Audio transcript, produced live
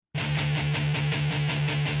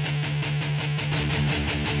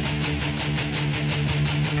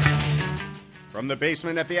From the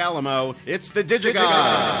basement at the Alamo, it's the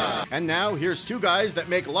Digigods. And now, here's two guys that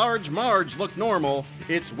make Large Marge look normal.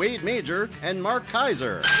 It's Wade Major and Mark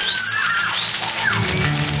Kaiser.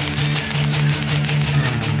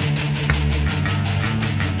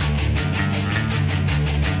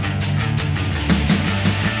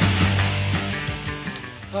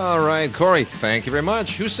 All right, Corey, thank you very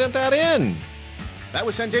much. Who sent that in? That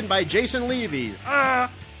was sent in by Jason Levy.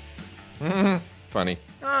 Funny.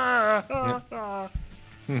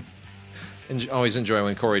 Always enjoy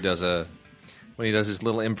when Corey does when he does his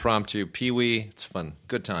little impromptu Pee-wee. It's fun.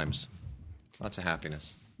 Good times. Lots of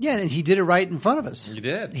happiness. Yeah, and he did it right in front of us. You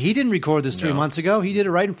did. He didn't record this 3 months ago. He did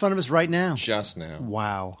it right in front of us right now. Just now.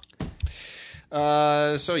 Wow.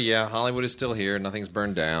 So yeah, Hollywood is still here. Nothing's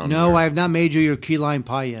burned down. No, I have not made you your key lime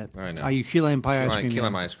pie yet. I know. Are you key lime pie ice cream? Key yet?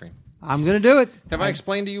 lime ice cream. I'm going to do it. Have I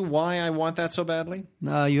explained to you why I want that so badly?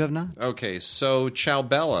 No, you have not. Okay, so Ciao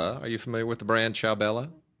Bella. Are you familiar with the brand Ciao Bella?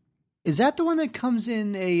 Is that the one that comes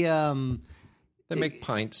in a? They make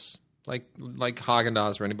pints like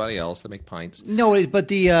Haagen-Dazs or anybody else. They make pints. No, but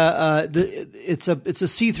it's a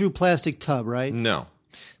see-through plastic tub, right? No.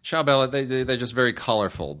 Ciao Bella, they're just very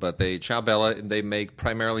colorful, but Ciao Bella, they make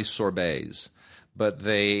primarily sorbets. But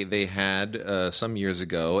they had, some years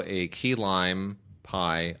ago, a key lime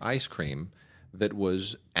pie ice cream that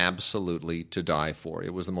was absolutely to die for.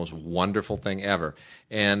 It was the most wonderful thing ever.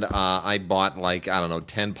 And I bought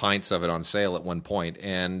 10 pints of it on sale at one point.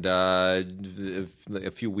 And a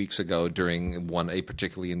few weeks ago during a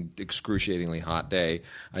particularly excruciatingly hot day,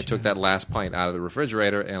 I took that last pint out of the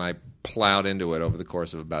refrigerator and I plowed into it over the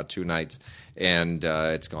course of about 2 nights. And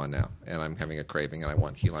it's gone now. And I'm having a craving and I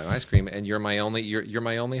want key lime ice cream. And you're my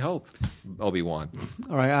only hope, Obi-Wan.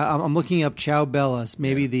 All right, I'm looking up Ciao Bella's.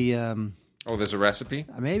 Maybe the... Oh, there's a recipe?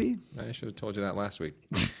 Maybe. I should have told you that last week.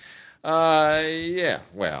 Yeah.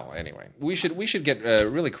 Well, anyway, we should get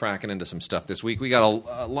really cracking into some stuff this week. We got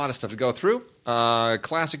a lot of stuff to go through.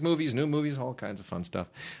 Classic movies, new movies, all kinds of fun stuff.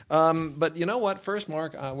 But you know what? First,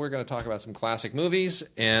 Mark, we're going to talk about some classic movies,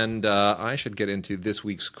 and I should get into this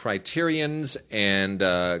week's Criterions and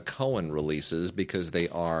Coen releases because they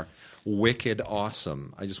are wicked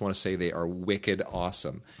awesome. I just want to say they are wicked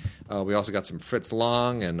awesome. We also got some Fritz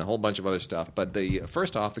Lang and a whole bunch of other stuff. But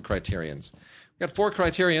first off, the Criterions. We've got 4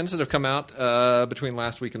 Criterions that have come out between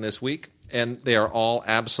last week and this week, and they are all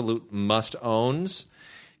absolute must-owns,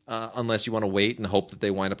 unless you want to wait and hope that they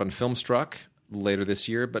wind up on Filmstruck later this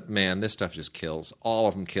year. But man, this stuff just kills. All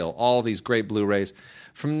of them kill. All these great Blu-rays.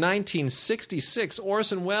 From 1966,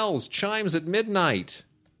 Orson Welles, Chimes at Midnight.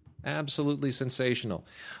 Absolutely sensational.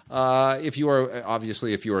 If you are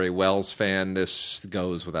a Wells fan, this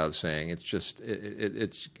goes without saying. It's just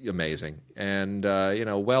it's amazing. And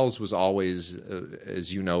Wells was always,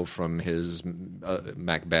 as you know from his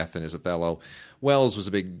Macbeth and his Othello, Wells was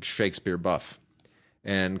a big Shakespeare buff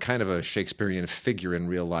and kind of a Shakespearean figure in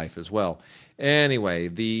real life as well. Anyway,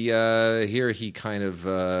 here he kind of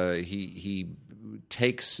he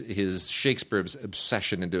takes his Shakespeare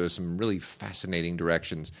obsession into some really fascinating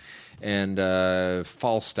directions. And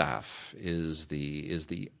Falstaff is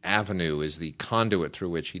the avenue, is the conduit through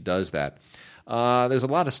which he does that. There's a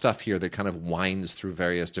lot of stuff here that kind of winds through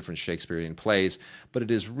various different Shakespearean plays, but it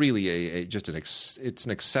is really it's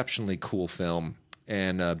an exceptionally cool film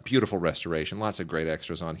and a beautiful restoration. Lots of great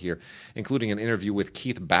extras on here, including an interview with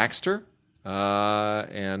Keith Baxter.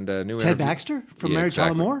 And a new Ted Baxter from Marriage to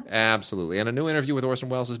Amour? Absolutely. And a new interview with Orson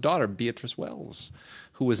Welles' daughter, Beatrice Wells,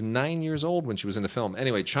 who was 9 years old when she was in the film.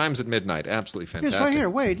 Anyway, Chimes at Midnight, absolutely fantastic. It's right here.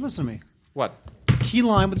 Wait, listen to me. What? Key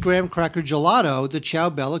lime with graham cracker gelato, the Ciao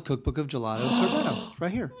Bella cookbook of gelato and sorbetto. It's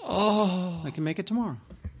right here. Oh. I can make it tomorrow.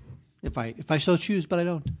 If I so choose, but I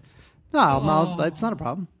don't. No, it's not a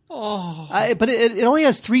problem. Oh. But it only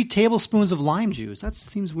has 3 tablespoons of lime juice. That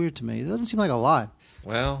seems weird to me. It doesn't seem like a lot.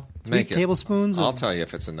 Well, 3 make it. tablespoons. I'll tell you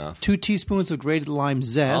if it's enough. 2 teaspoons of grated lime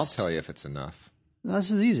zest. I'll tell you if it's enough. No, this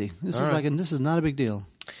is easy. This is not a big deal.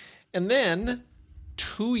 And then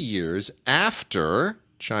 2 years after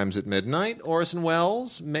Chimes at Midnight, Orson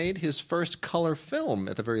Welles made his first color film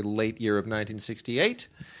at the very late year of 1968.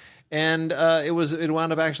 And it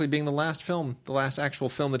wound up actually being the last actual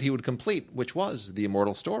film that he would complete, which was The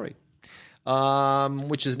Immortal Story,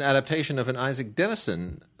 which is an adaptation of an Isaac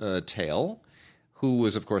Dennison tale, who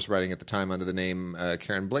was, of course, writing at the time under the name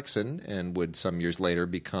Karen Blixen and would some years later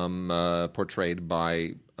become portrayed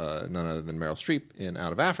by none other than Meryl Streep in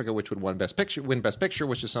Out of Africa, which would win Best Picture,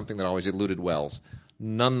 which is something that always eluded Wells.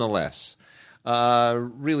 Nonetheless,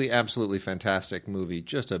 really absolutely fantastic movie.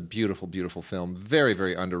 Just a beautiful, beautiful film. Very,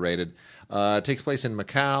 very underrated. It takes place in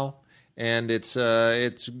Macau. And it's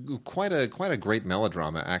quite a great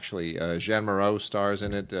melodrama, actually. Jean Moreau stars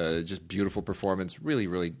in it. Just beautiful performance. Really,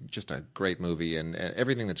 really, just a great movie. And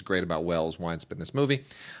everything that's great about Wells winds up in this movie.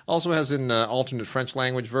 Also has an alternate French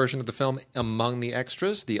language version of the film among the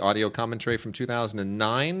extras. The audio commentary from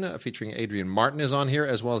 2009 featuring Adrian Martin is on here,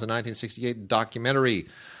 as well as a 1968 documentary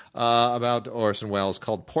about Orson Welles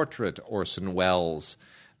called Portrait Orson Welles.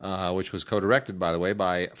 Which was co-directed, by the way,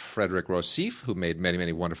 by Frederic Rossif, who made many,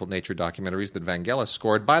 many wonderful nature documentaries that Vangelis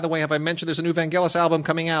scored. By the way, have I mentioned there's a new Vangelis album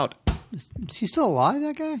coming out? Is he still alive,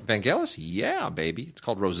 that guy? Vangelis? Yeah, baby. It's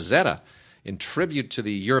called Rosetta, in tribute to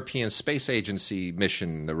the European Space Agency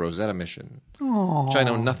mission, the Rosetta mission, which I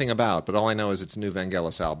know nothing about, but all I know is it's a new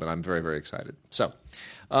Vangelis album, and I'm very, very excited. So,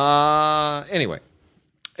 anyway.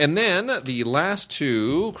 And then the last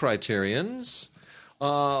two criterions...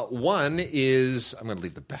 one is, I'm going to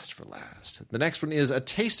leave the best for last. The next one is A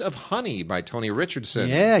Taste of Honey by Tony Richardson.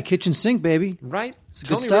 Yeah, kitchen sink, baby. Right? It's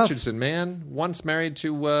good Tony stuff. Richardson, man. Once married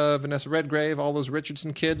to Vanessa Redgrave, all those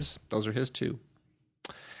Richardson kids, those are his too.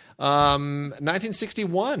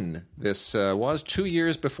 1961, this was 2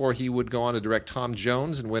 years before he would go on to direct Tom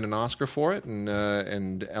Jones and win an Oscar for it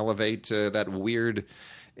and elevate that weird...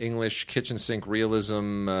 English kitchen sink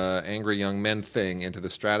realism, angry young men thing into the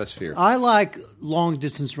stratosphere. I like Long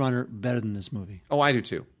Distance Runner better than this movie. Oh, I do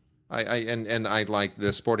too. And I like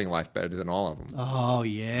The Sporting Life better than all of them. Oh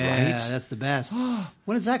yeah, Right? that's the best.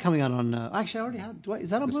 When is that coming out on? Actually, I already have.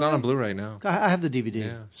 Is that on? It's Blu-ray? not on Blu-ray now. I have the DVD.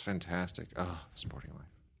 Yeah, it's fantastic. Oh, Sporting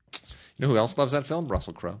Life. You know who else loves that film?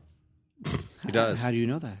 Russell Crowe. He does. How do you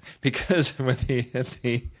know that? Because when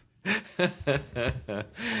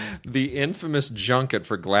the infamous junket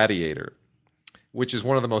for Gladiator, which is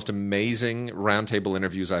one of the most amazing roundtable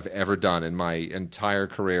interviews I've ever done in my entire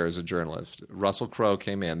career as a journalist. Russell Crowe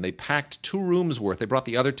came in. They packed 2 rooms worth. They brought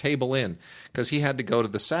the other table in because he had to go to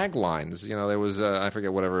the SAG lines. You know, there was I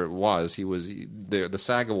forget whatever it was. The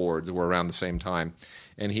SAG Awards were around the same time,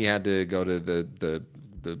 and he had to go to the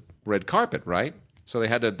red carpet, right? So they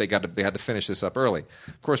had to finish this up early.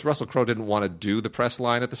 Of course, Russell Crowe didn't want to do the press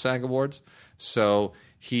line at the SAG Awards, so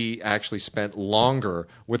he actually spent longer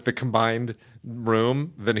with the combined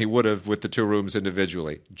room than he would have with the 2 rooms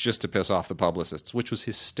individually, just to piss off the publicists, which was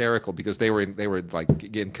hysterical because they were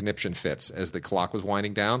like in conniption fits as the clock was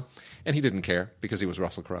winding down, and he didn't care because he was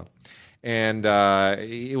Russell Crowe, and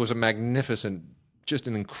it was a magnificent, just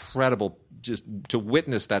an incredible. Just to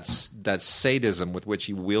witness that sadism with which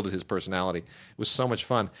he wielded his personality. It was so much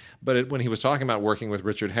fun. But when he was talking about working with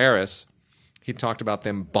Richard Harris, he talked about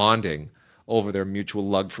them bonding over their mutual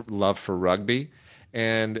love for rugby.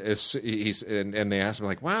 And they asked him,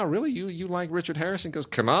 like, wow, really? You like Richard Harris? And he goes,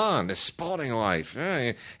 come on, The Sporting Life.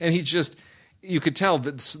 And he just, you could tell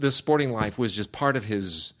that this Sporting Life was just part of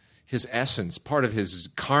his essence, part of his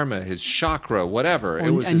karma, his chakra, whatever. It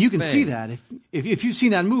was, and you can thing. see that if you've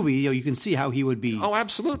seen that movie, you can see how he would be. Oh,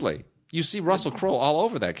 absolutely. You see Russell Crowe all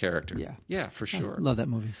over that character. Yeah, for sure. I love that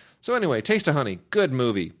movie. So anyway, Taste of Honey, good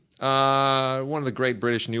movie. One of the great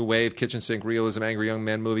British new wave kitchen sink realism, angry young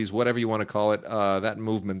men movies, whatever you want to call it. That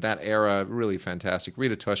movement, that era, really fantastic.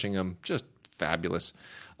 Rita Tushingham, just fabulous.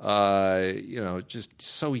 Just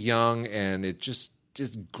so young, and it just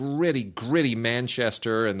gritty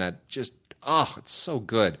Manchester, and that just, it's so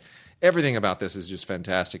good. Everything about this is just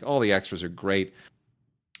fantastic. All the extras are great.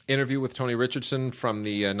 Interview with Tony Richardson from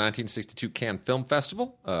the 1962 Cannes Film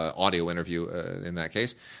Festival, audio interview in that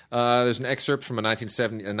case. There's an excerpt from a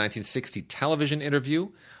 1960 television interview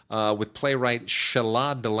with playwright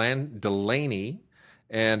Sheila Delaney,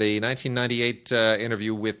 and a 1998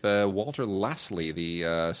 interview with Walter Lasley, the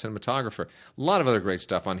cinematographer. A lot of other great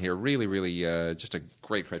stuff on here. Really, really just a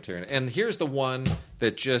great criterion. And here's the one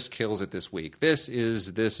that just kills it this week. This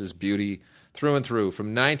is beauty through and through. From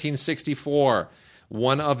 1964,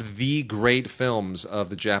 one of the great films of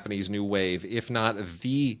the Japanese New Wave, if not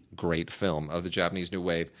the great film of the Japanese New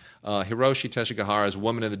Wave, Hiroshi Teshigahara's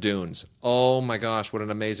Woman in the Dunes. Oh my gosh, what an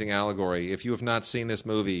amazing allegory. If you have not seen this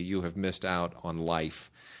movie, you have missed out on life.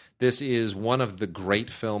 This is one of the great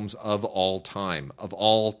films of all time,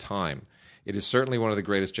 It is certainly one of the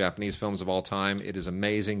greatest Japanese films of all time. It is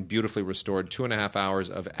amazing, beautifully restored, 2.5 hours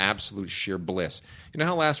of absolute sheer bliss. You know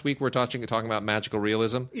how last week we were talking about magical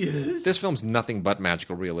realism? Yes. This film's nothing but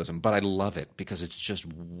magical realism, but I love it because it's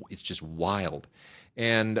just wild.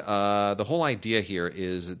 And the whole idea here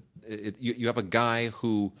is you have a guy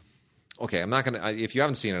who, okay, if you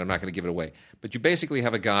haven't seen it, I'm not going to give it away, but you basically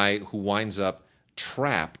have a guy who winds up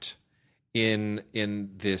trapped in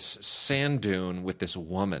this sand dune with this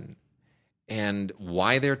woman. And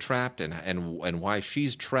why they're trapped and why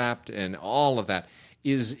she's trapped and all of that.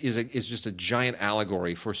 is just a giant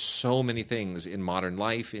allegory for so many things in modern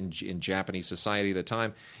life, in Japanese society at the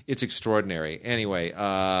time. It's extraordinary. Anyway,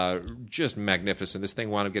 just magnificent. This thing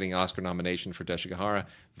wound up getting an Oscar nomination for Teshigahara,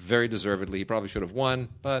 very deservedly. He probably should have won,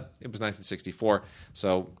 but it was 1964,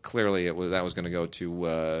 so clearly that was going to go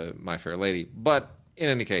to My Fair Lady. But in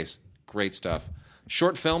any case, great stuff.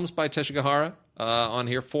 Short films by Teshigahara on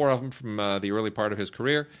here, 4 of them from the early part of his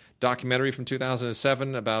career. Documentary from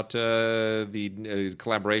 2007 about the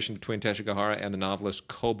collaboration between Teshigahara and the novelist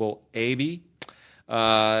Kobo Abe.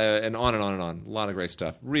 And on and on and on. A lot of great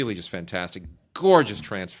stuff. Really just fantastic. Gorgeous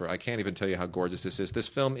transfer. I can't even tell you how gorgeous this is. This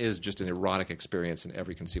film is just an erotic experience in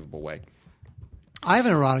every conceivable way. I have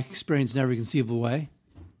an erotic experience in every conceivable way.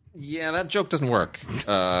 Yeah, that joke doesn't work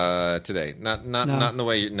today. Not in the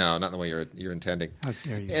way not in the way you're intending. How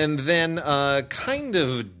dare you? And then, kind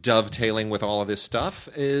of dovetailing with all of this stuff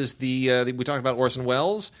is we talked about Orson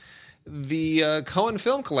Welles. The Cohen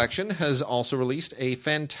Film Collection has also released a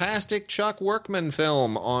fantastic Chuck Workman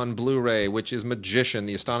film on Blu-ray, which is Magician: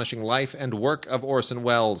 The Astonishing Life and Work of Orson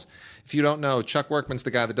Welles. If you don't know, Chuck Workman's the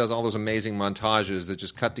guy that does all those amazing montages that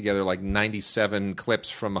just cut together like 97 clips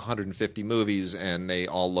from 150 movies, and they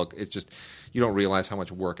all look, it's just, you don't realize how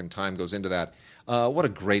much work and time goes into that. What a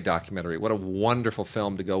great documentary. What a wonderful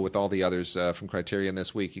film to go with all the others from Criterion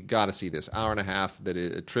this week. You got to see this. Hour and a half that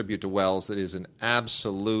is a tribute to Welles that is an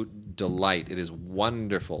absolute delight. It is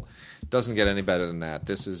wonderful. Doesn't get any better than that.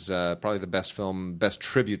 This is probably the best film, best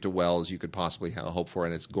tribute to Welles you could possibly hope for,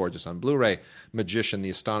 and it's gorgeous on Blu-ray. Magician: The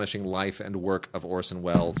Astonishing Life and Work of Orson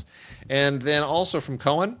Welles. And then also from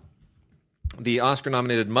Cohen, the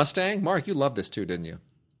Oscar-nominated Mustang. Mark, you loved this too, didn't you?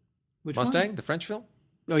 Which Mustang, one? the French film?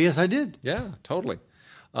 Oh, yes, I did. Yeah, totally.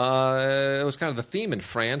 It was kind of the theme in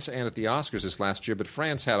France and at the Oscars this last year, but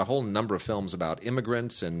France had a whole number of films about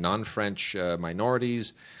immigrants and non-French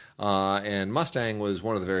minorities, and Mustang was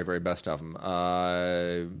one of the very, very best of them.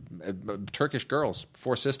 Turkish girls,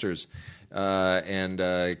 4 sisters, and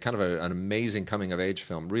kind of an amazing coming-of-age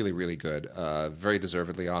film. Really, really good. Very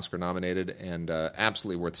deservedly Oscar-nominated and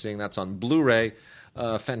absolutely worth seeing. That's on Blu-ray.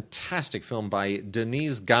 Fantastic film by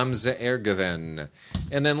Denise Gamze Ergüven.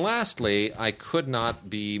 And then lastly, I could not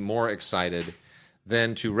be more excited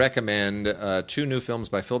than to recommend 2 new films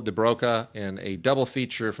by Philip de Broca and a double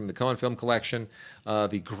feature from the Cohen Film Collection.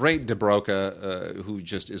 The great de Broca, who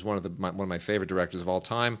just is one of my favorite directors of all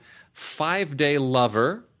time. 5-Day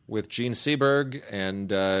Lover with Gene Seberg and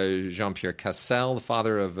Jean-Pierre Cassel, the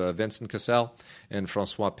father of Vincent Cassel, and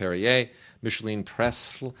François Perrier. Micheline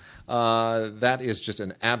Presle. That is just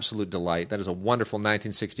an absolute delight. That is a wonderful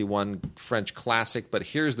 1961 French classic, but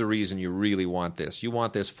here's the reason you really want this. You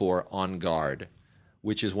want this for En Garde,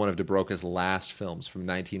 which is one of de Broca's last films from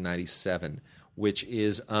 1997, which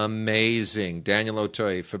is amazing. Daniel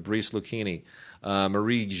Auteuil, Fabrice Lucchini,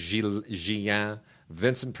 Marie Gillien,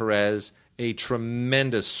 Vincent Perez, a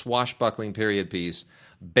tremendous swashbuckling period piece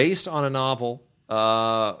based on a novel,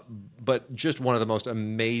 but just one of the most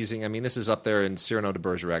amazing. I mean, this is up there in Cyrano de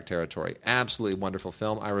Bergerac territory. Absolutely wonderful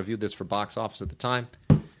film. I reviewed this for Box Office at the time.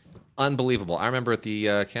 Unbelievable. I remember at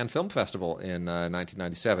the Cannes Film Festival in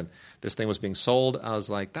 1997, this thing was being sold. I was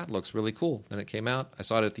like, that looks really cool. Then it came out. I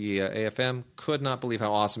saw it at the AFM. Could not believe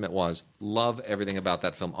how awesome it was. Love everything about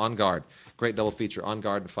that film. En Garde. Great double feature. En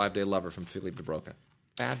Garde and 5-Day Lover from Philippe de Broca.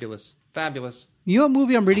 Fabulous. Fabulous. You know what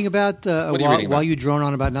movie I'm reading about, What are you reading about? while you drone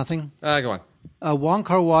on about nothing? Go on. Wong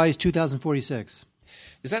Kar-wai's 2046.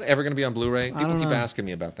 Is that ever going to be on Blu-ray? People keep know. asking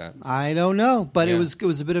me about that. I don't know, but Yeah. it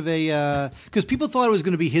was a bit of a because people thought it was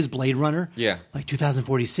going to be his Blade Runner, Yeah. like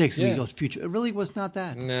 2046, and Yeah. he goes future. It really was not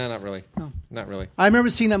that. No, not really. No. Not really. I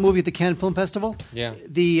remember seeing that movie at the Cannes Film Festival. Yeah.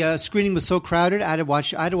 The screening was so crowded, I had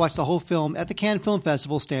to watch the whole film at the Cannes Film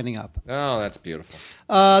Festival standing up. Oh, that's beautiful.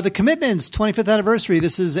 The Commitments, 25th anniversary.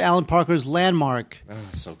 This is Alan Parker's landmark Oh,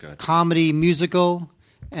 so good. comedy musical,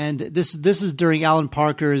 and this is during Alan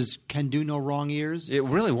Parker's Can Do No Wrong years. It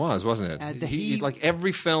really was, wasn't it? He- like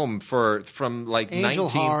every film from like Angel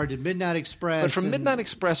 19... Heart and Midnight Express. But from and- Midnight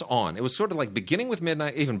Express on, it was sort of like beginning with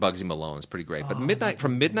Midnight. Even Bugsy Malone is pretty great. But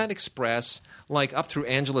from Midnight Express, like up through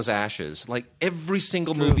Angela's Ashes, like every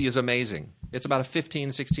single movie is amazing. It's about a 15,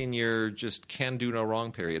 16-year just can do no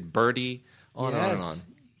wrong period. Birdie, on and on and on.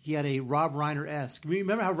 He had a Rob Reiner-esque.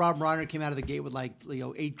 Remember how Rob Reiner came out of the gate with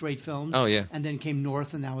 8 great films? Oh, yeah. And then came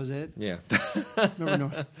North, and that was it. Yeah. Remember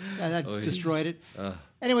North? That destroyed it.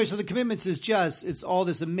 Anyway, so The Commitments is it's all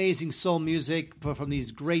this amazing soul music from these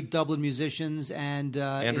great Dublin musicians. And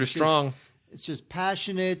Andrew Strong. It's just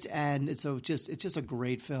passionate, and it's just a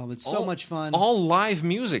great film. It's so much fun. All live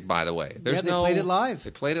music, by the way. They played it live.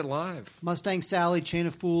 They played it live. Mustang Sally, Chain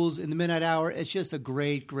of Fools, In the Midnight Hour. It's just a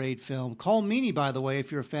great, great film. Cole Meany, by the way,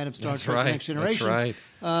 if you're a fan of Star Trek Next Generation. That's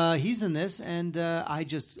right. He's in this, and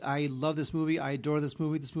I love this movie. I adore this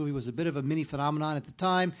movie. This movie was a bit of a mini phenomenon at the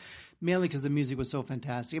time. Mainly because the music was so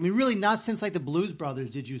fantastic. I mean, really, not since like the Blues Brothers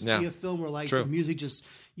did you see a film where like the music just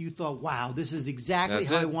you thought, wow, this is exactly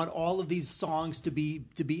how I want all of these songs to be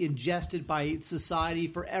ingested by society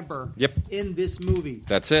forever. Yep. In this movie.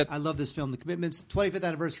 That's it. I love this film. The Commitments 25th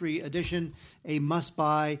anniversary edition, a must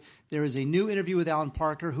buy. There is a new interview with Alan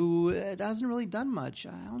Parker, who hasn't really done much.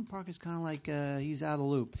 Alan Parker's kind of like he's out of the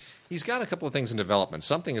loop. He's got a couple of things in development.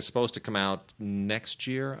 Something is supposed to come out next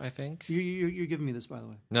year, I think. You're giving me this, by the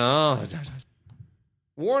way. No.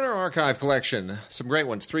 Warner Archive Collection. Some great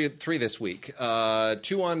ones. Three this week. 2 on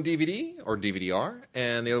DVD or DVD-R,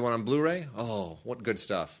 and the other one on Blu-ray. Oh, what good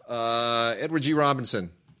stuff. Edward G.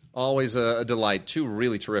 Robinson. Always a delight. 2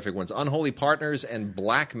 really terrific ones. Unholy Partners and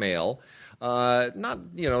Blackmail.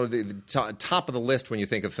 Not the top of the list when you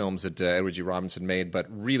think of films that Edward G. Robinson made, but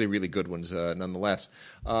really, really good ones nonetheless.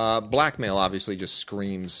 Blackmail obviously just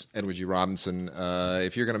screams Edward G. Robinson.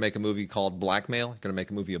 If you're going to make a movie called Blackmail, you're going to make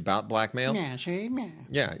a movie about blackmail. Yeah,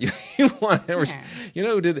 you want Edward. You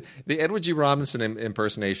know who did the Edward G. Robinson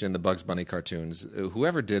impersonation in the Bugs Bunny cartoons?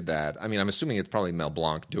 Whoever did that, I mean, I'm assuming it's probably Mel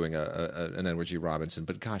Blanc doing an Edward G. Robinson,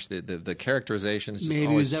 but gosh, the characterization is just maybe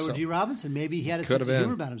always it was Edward G. Robinson. Maybe he had a sense of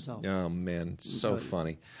humor about himself. Oh man, so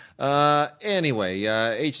funny. Anyway,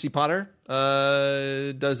 H.C. Potter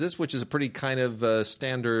does this, which is a pretty kind of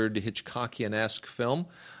standard Hitchcockian-esque film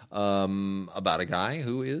about a guy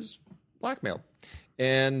who is blackmailed.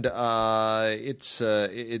 And there are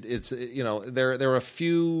a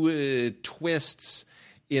few twists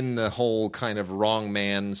in the whole kind of wrong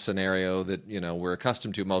man scenario that we're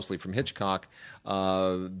accustomed to mostly from Hitchcock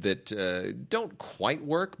that don't quite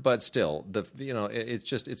work, but still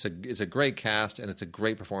it's a great cast and it's a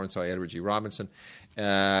great performance by Edward G. Robinson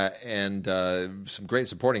and some great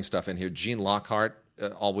supporting stuff in here. Gene Lockhart,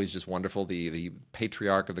 always just wonderful, the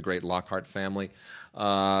patriarch of the great Lockhart family.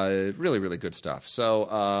 Really, really good stuff. So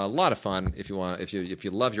a lot of fun if you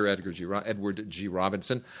love your Edward G.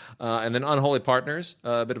 Robinson, and then Unholy Partners,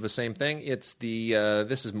 a bit of the same thing. It's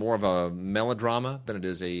this is more of a melodrama than it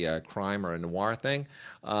is a crime or a noir thing,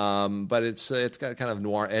 but it's got kind of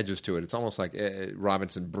noir edges to it. It's almost like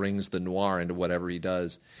Robinson brings the noir into whatever he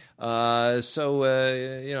does. This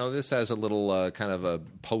has a little kind of a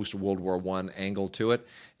post World War I angle to it.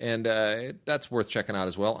 And that's worth checking out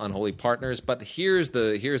as well, Unholy Partners. But here's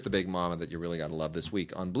the big mama that you really got to love this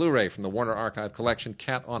week on Blu-ray from the Warner Archive Collection,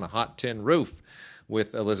 Cat on a Hot Tin Roof,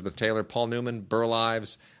 with Elizabeth Taylor, Paul Newman, Burl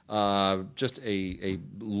Ives. Just a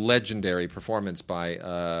legendary performance by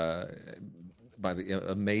the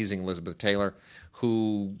amazing Elizabeth Taylor,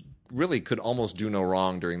 who really could almost do no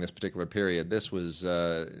wrong during this particular period. This was,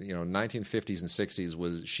 1950s and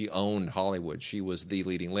 60s she owned Hollywood. She was the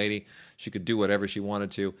leading lady. She could do whatever she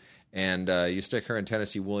wanted to. And you stick her in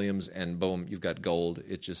Tennessee Williams and boom, you've got gold.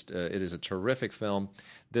 It is a terrific film.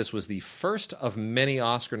 This was the first of many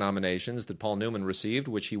Oscar nominations that Paul Newman received,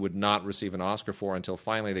 which he would not receive an Oscar for until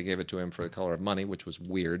finally they gave it to him for The Color of Money, which was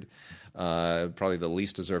weird. Probably the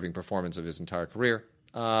least deserving performance of his entire career.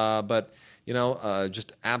 But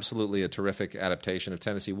just absolutely a terrific adaptation of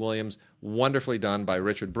Tennessee Williams, wonderfully done by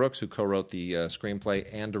Richard Brooks, who co-wrote the screenplay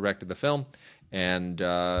and directed the film. And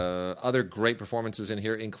other great performances in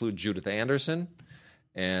here include Judith Anderson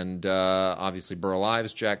and obviously Burl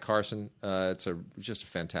Ives, Jack Carson. It's just a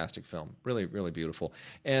fantastic film, really, really beautiful.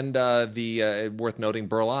 And worth noting,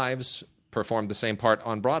 Burl Ives performed the same part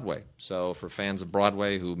on Broadway. So for fans of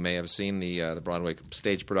Broadway who may have seen the Broadway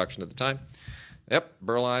stage production at the time, yep,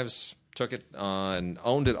 Burl Ives took it and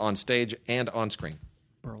owned it on stage and on screen.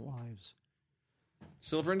 Burl Ives.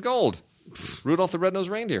 Silver and gold. Rudolph the Red-Nosed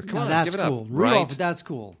Reindeer. Come on, give it cool. up. Rudolph, right? That's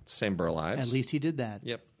cool. Same Burl Ives. At least he did that.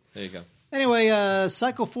 Yep, there you go. Anyway,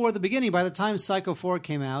 Psycho 4 at the beginning, by the time Psycho 4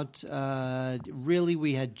 came out, really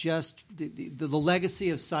we had just... The legacy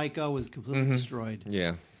of Psycho was completely destroyed.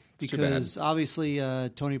 Yeah. Because obviously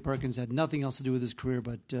Tony Perkins had nothing else to do with his career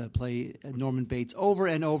but play Norman Bates over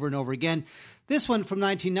and over and over again. This one from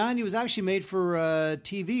 1990 was actually made for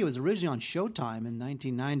TV. It was originally on Showtime in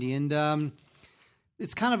 1990, and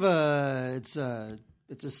it's kind of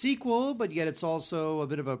it's a sequel, but yet it's also a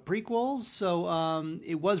bit of a prequel. So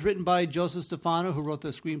it was written by Joseph Stefano, who wrote the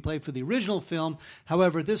screenplay for the original film.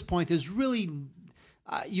 However, at this point, there's really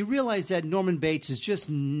you realize that Norman Bates is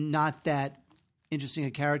just not that interesting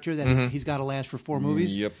a character that he's got to last for 4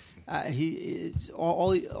 movies. Yep.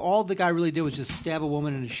 All the guy really did was just stab a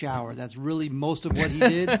woman in a shower. That's really most of what he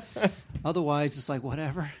did. Otherwise, it's like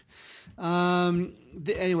whatever.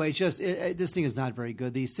 Anyway, this thing is not very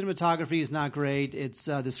good. The cinematography is not great. It's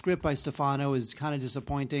the script by Stefano is kind of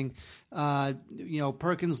disappointing.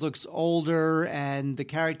 Perkins looks older, and the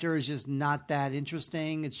character is just not that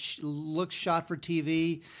interesting. It looks shot for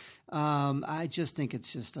TV. I just think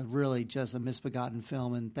it's just a misbegotten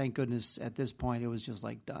film, and thank goodness at this point it was just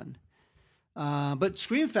like done. But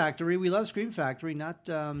Scream Factory, we love Scream Factory.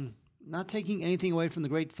 Not taking anything away from the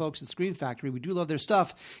great folks at Scream Factory. We do love their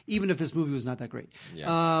stuff, even if this movie was not that great. Yeah.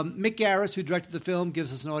 Mick Garris, who directed the film,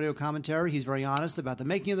 gives us an audio commentary. He's very honest about the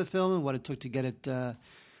making of the film and what it took to get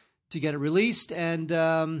it released. And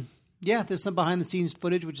there's some behind-the-scenes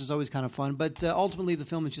footage, which is always kind of fun. But ultimately, the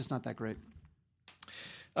film is just not that great.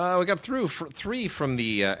 We got three from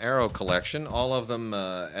the Arrow collection. All of them,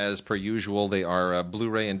 as per usual, they are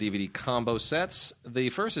Blu-ray and DVD combo sets. The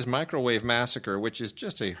first is Microwave Massacre, which is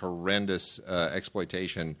just a horrendous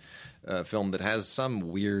exploitation film that has some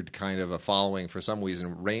weird kind of a following for some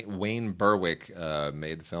reason. Wayne Berwick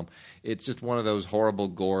made the film. It's just one of those horrible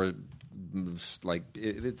gore, like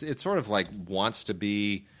it's sort of like wants to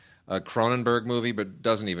be a Cronenberg movie, but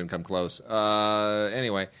doesn't even come close.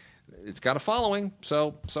 Anyway. It's got a following,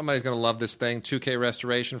 so somebody's going to love this thing. 2K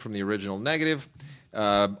restoration from the original negative.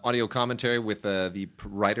 Audio commentary with the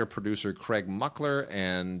writer-producer Craig Muckler,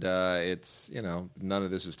 and it's, none of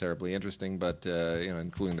this is terribly interesting, but,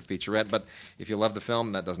 including the featurette. But if you love the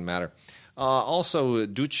film, that doesn't matter. Also,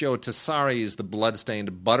 Duccio Tessari's The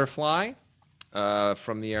Bloodstained Butterfly.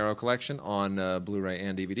 From the Arrow collection on Blu-ray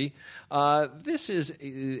and DVD. This is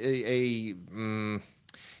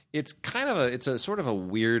it's a sort of a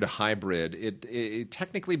weird hybrid. It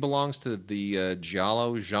technically belongs to the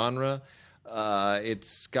giallo genre.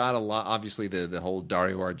 It's got a lot, obviously the whole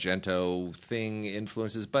Dario Argento thing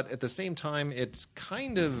influences, but at the same time, it's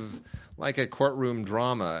kind of like a courtroom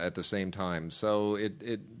drama at the same time. So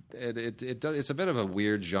it's a bit of a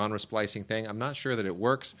weird genre splicing thing. I'm not sure that it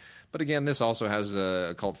works, but again, this also has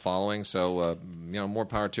a cult following, so more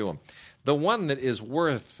power to them. The one that is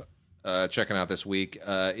worth checking out this week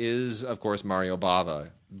is, of course, Mario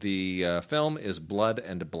Bava. The film is Blood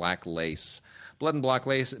and Black Lace. Blood and Black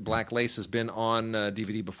Lace has been on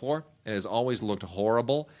DVD before and has always looked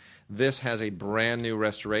horrible. This has a brand new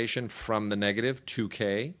restoration from the negative,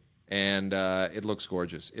 2K, and it looks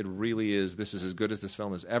gorgeous. It really is. This is as good as this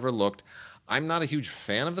film has ever looked. I'm not a huge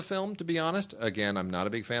fan of the film, to be honest. Again, I'm not a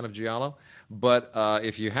big fan of giallo. But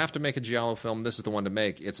if you have to make a giallo film, this is the one to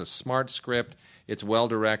make. It's a smart script. It's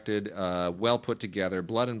well-directed, well put together.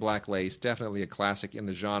 Blood and Black Lace, definitely a classic in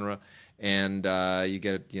the genre. And you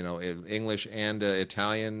get English and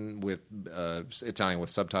Italian with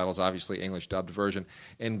subtitles, obviously English dubbed version,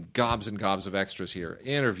 and gobs of extras here,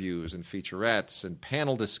 interviews and featurettes and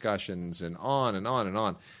panel discussions and on and on and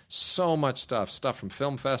on. So much stuff from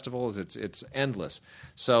film festivals. It's endless.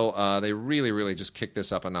 So they really just kick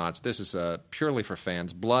this up a notch. This is purely for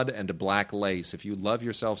fans. Blood and Black Lace. If you love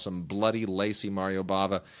yourself some bloody, lacy Mario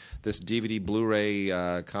Bava, this DVD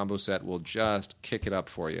Blu-ray combo set will just kick it up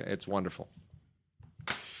for you. It's wonderful.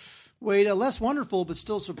 Wait, less wonderful, but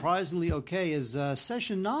still surprisingly okay, is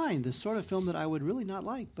Session 9, the sort of film that I would really not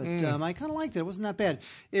like. But I kind of liked it. It wasn't that bad.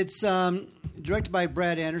 It's directed by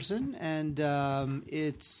Brad Anderson, and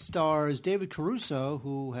it stars David Caruso,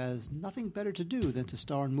 who has nothing better to do than to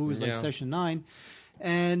star in movies like Session 9.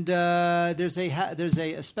 And there's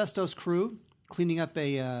a asbestos crew cleaning up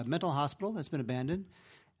a mental hospital that's been abandoned.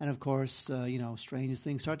 And, of course, strange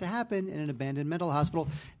things start to happen in an abandoned mental hospital.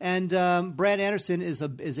 And Brad Anderson is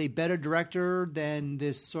a better director than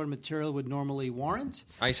this sort of material would normally warrant.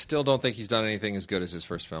 I still don't think he's done anything as good as his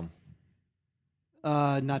first film.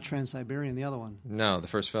 Not Trans-Siberian, the other one. No, the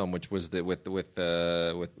first film, which was with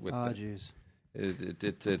jeez.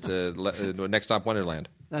 It's Next Stop Wonderland.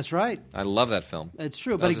 That's right. I love that film. It's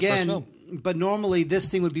true, but again, but normally this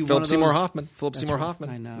thing would be Philip one of those. Philip Seymour Hoffman.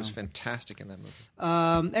 I know. He was fantastic in that movie.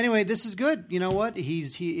 Anyway, this is good. You know what?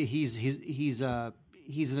 He's an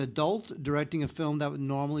adult directing a film that would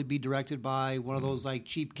normally be directed by one of those like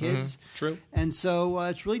cheap kids. Mm-hmm. True. And so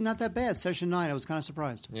it's really not that bad. Session 9. I was kind of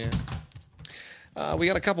surprised. Yeah. We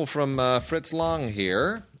got a couple from Fritz Lang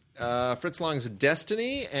here. Fritz Lang's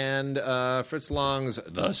Destiny and Fritz Lang's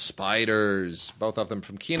The Spiders. Both of them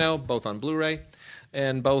from Kino, both on Blu-ray,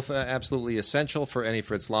 and both absolutely essential for any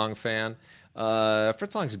Fritz Lang fan.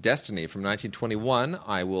 Fritz Lang's Destiny from 1921,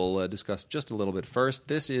 I will discuss just a little bit first.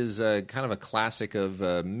 This is kind of a classic of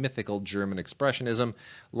mythical German expressionism.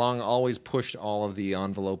 Lang always pushed all of the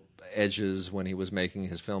envelope edges when he was making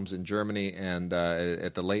his films in Germany, and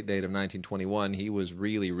at the late date of 1921, he was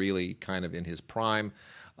really, really kind of in his prime.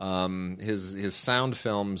 His sound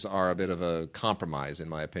films are a bit of a compromise, in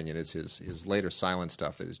my opinion. It's his later silent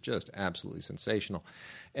stuff that is just absolutely sensational.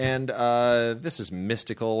 And this is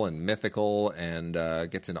mystical and mythical and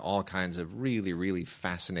gets into all kinds of really, really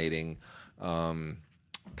fascinating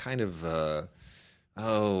kind of... I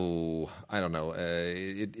don't know.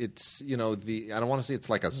 It's, I don't want to say it's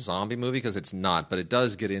like a zombie movie because it's not, but it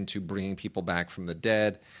does get into bringing people back from the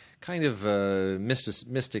dead. Kind of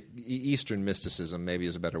mystic Eastern mysticism, maybe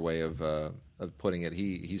is a better way of putting it.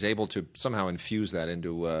 He's able to somehow infuse that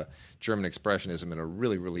into German expressionism in a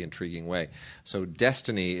really, really intriguing way. So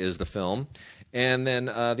Destiny is the film. And then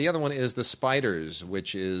the other one is The Spiders,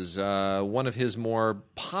 which is one of his more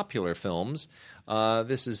popular films.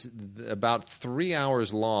 This is about 3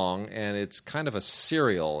 hours long, and it's kind of a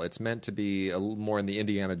serial. It's meant to be more in the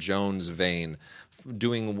Indiana Jones vein,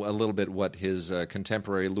 doing a little bit what his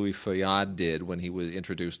contemporary Louis Feuillade did when he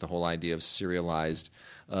introduced the whole idea of serialized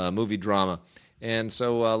movie drama. And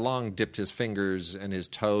so Lang dipped his fingers and his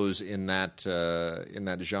toes in that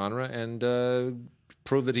genre and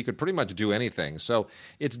proved that he could pretty much do anything. So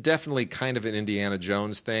it's definitely kind of an Indiana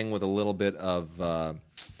Jones thing with a little bit of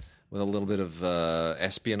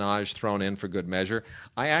espionage thrown in for good measure.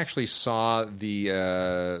 I actually saw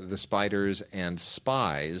the Spiders and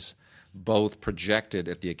Spies both projected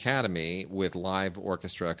at the Academy with live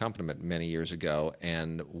orchestra accompaniment many years ago,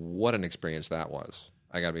 and what an experience that was.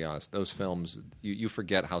 I got to be honest. Those films, you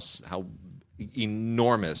forget how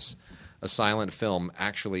enormous a silent film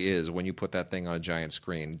actually is when you put that thing on a giant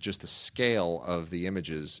screen. Just the scale of the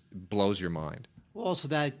images blows your mind. Well, also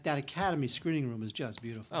that Academy screening room is just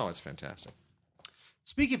beautiful. Oh, it's fantastic.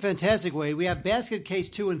 Speaking of fantastic, Wade, we have Basket Case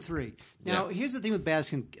 2 and 3. Now, Yeah. here's the thing with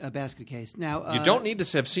Basket Case. Now, You don't need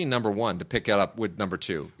to have seen number one to pick it up with number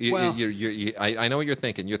two. Well- I know what you're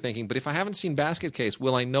thinking. You're thinking, but if I haven't seen Basket Case,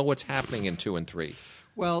 will I know what's happening in 2 and 3?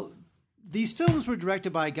 Well, these films were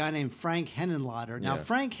directed by a guy named Frank Henenlotter. Now, Yeah.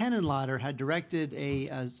 Frank Henenlotter had directed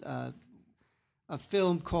a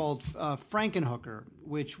film called Frankenhooker,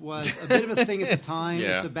 which was a bit of a thing at the time.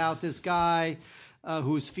 Yeah. It's about this guy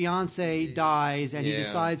whose fiance dies, and he Yeah.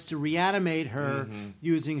 decides to reanimate her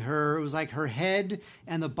using her. It was like her head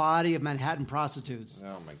and the body of Manhattan prostitutes.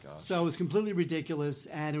 Oh my gosh. So it was completely ridiculous,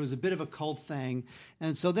 and it was a bit of a cult thing.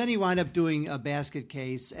 And so then he wound up doing a Basket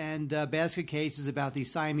Case, and Basket Case is about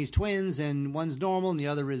these Siamese twins, and one's normal, and the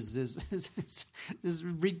other is this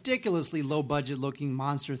ridiculously low-budget-looking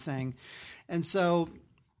monster thing. And so,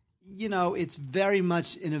 it's very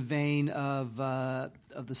much in a vein of the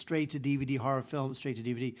straight-to-DVD horror film, the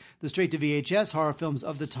straight-to-VHS horror films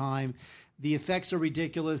of the time. The effects are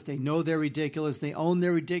ridiculous. They know they're ridiculous. They own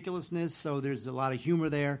their ridiculousness, so there's a lot of humor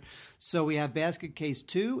there. So we have Basket Case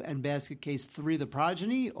 2 and Basket Case 3, The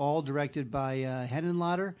Progeny, all directed by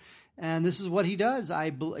Henenlotter. And this is what he does. I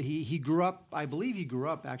believe he grew up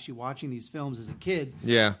actually watching these films as a kid.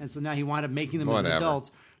 Yeah. And so now he wound up making them as an Whatever.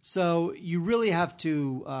 adult. So you really have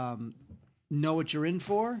to know what you're in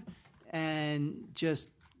for and just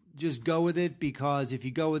go with it, because if you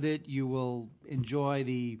go with it, you will enjoy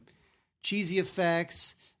the cheesy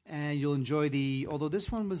effects and you'll enjoy although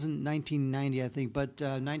this one was in 1990, I think, but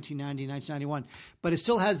 1990, 1991, but it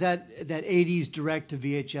still has that 80s direct to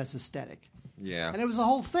VHS aesthetic. Yeah. And it was a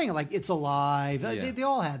whole thing, like It's Alive. Yeah. They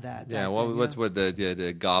all had that. Yeah, back well, then, what's with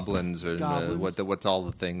the goblins and Goblins. what's all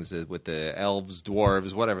the things with the elves,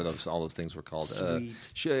 dwarves, whatever all those things were called.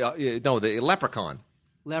 Sweet. No, the leprechaun.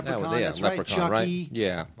 Leprechaun, Yeah, that's right. leprechaun, Chucky. right?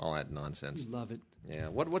 Yeah, all that nonsense. Love it. Yeah,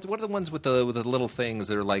 what are the ones with the little things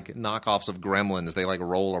that are like knockoffs of gremlins? They like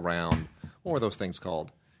roll around. What were those things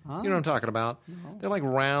called? You know what I'm talking about? No. They're like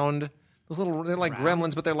round. They're like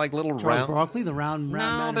gremlins, but they're like little Charles round. Barkley, the round No,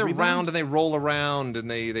 man they're rebound? round and they roll around and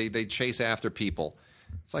they chase after people.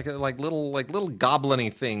 It's like little goblin-y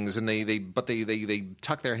things, and they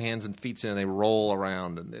tuck their hands and feet in and they roll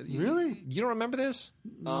around. And Really? You don't remember this?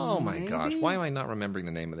 Oh my gosh! Maybe. Why am I not remembering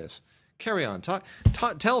the name of this? Carry on.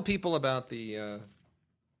 Tell people about the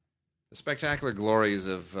spectacular glories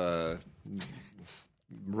of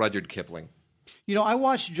Rudyard Kipling. I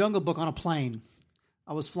watched Jungle Book on a plane.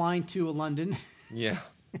 I was flying to London. Yeah,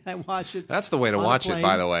 and I watched it. that's the way to on a watch it. plane.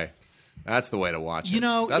 By the way, That's the way to watch it. You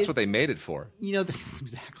know, that's what they made it for. You know,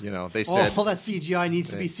 exactly. You know, they said all that CGI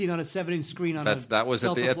needs to be seen on a 7-inch screen on that was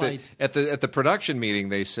Delta at flight. the production meeting.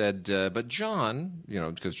 They said, but John, you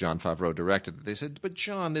know, because Jon Favreau directed it, they said, but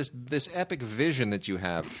John, this epic vision that you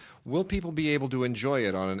have, will people be able to enjoy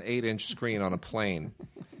it on an 8-inch screen on a plane?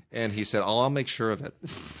 And he said, I'll make sure of it.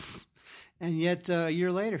 And yet, a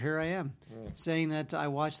year later, here I am, saying that I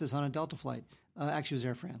watched this on a Delta flight. Actually, it was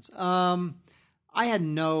Air France. I had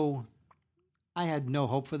no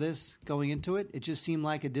hope for this going into it. It just seemed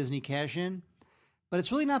like a Disney cash-in, but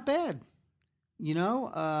it's really not bad. You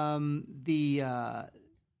know,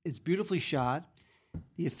 it's beautifully shot.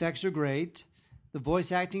 The effects are great. The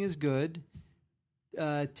voice acting is good.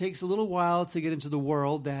 It takes a little while to get into the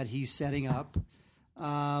world that he's setting up.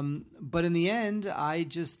 But in the end, I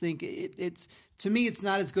just think it's to me, it's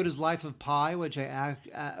not as good as Life of Pi, which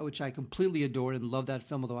I completely adored and love that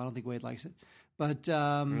film, although I don't think Wade likes it. But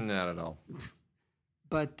not at all.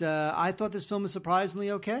 But I thought this film was surprisingly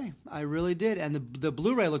okay. I really did, and the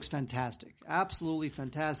Blu-ray looks fantastic, absolutely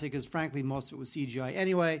fantastic. Because frankly, most of it was CGI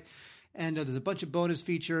anyway. And there's a bunch of bonus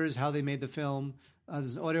features, how they made the film.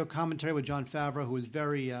 There's an audio commentary with Jon Favreau, who is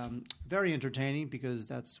very, very entertaining because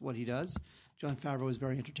that's what he does. Jon Favreau is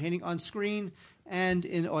very entertaining on screen and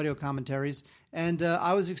in audio commentaries. And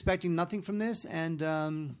I was expecting nothing from this, and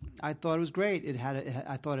I thought it was great.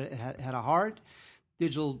 I thought it had a heart.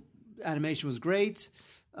 Digital animation was great.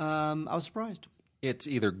 I was surprised. It's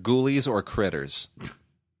either Ghoulies or Critters.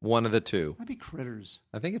 One of the two. Might be Critters.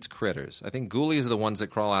 I think it's Critters. I think Ghoulies are the ones that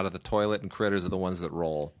crawl out of the toilet, and Critters are the ones that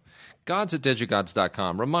roll. Gods at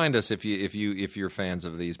Digigods.com. Remind us if you're fans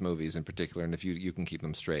of these movies in particular, and if you can keep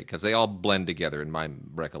them straight, because they all blend together in my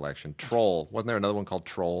recollection. Troll, wasn't there another one called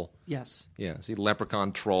Troll? Yes. Yeah. See,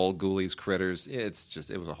 Leprechaun, Troll, Ghoulies, Critters. It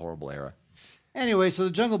was a horrible era. Anyway, so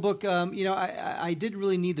the Jungle Book, I didn't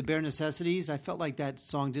really need the bare necessities. I felt like that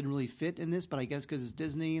song didn't really fit in this, but I guess because it's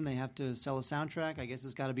Disney and they have to sell a soundtrack, I guess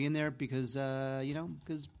it's got to be in there because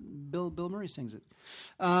because Bill Murray sings it.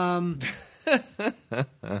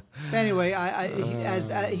 Anyway,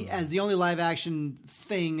 as the only live action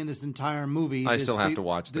thing in this entire movie, I still have to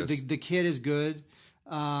watch this. The kid is good.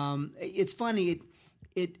 It's funny.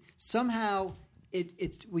 It somehow.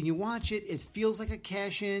 It's when you watch it, it feels like a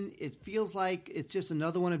cash-in. It feels like it's just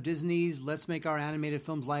another one of Disney's let's make our animated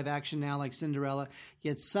films live action now, like Cinderella.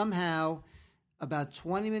 Yet somehow, about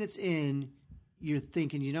 20 minutes in, you're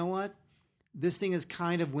thinking, you know what? This thing is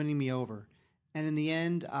kind of winning me over. And in the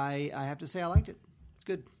end, I have to say I liked it. It's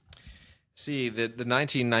good. See, the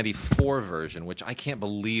 1994 version, which I can't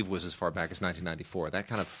believe was as far back as 1994, that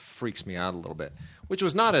kind of freaks me out a little bit, which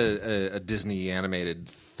was not a Disney animated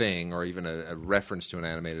thing or even a reference to an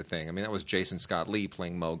animated thing. I mean, that was Jason Scott Lee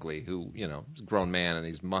playing Mowgli, who, is a grown man and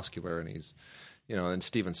he's muscular and he's, and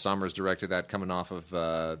Stephen Sommers directed that coming off of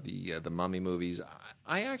the Mummy movies.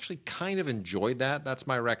 I actually kind of enjoyed that. That's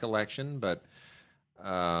my recollection, but,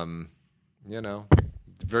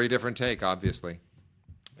 very different take, obviously.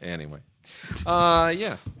 Anyway.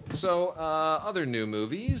 Yeah. So, other new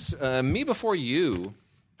movies. Me Before You.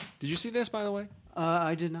 Did you see this, by the way?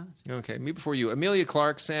 I did not. Okay. Me Before You. Emilia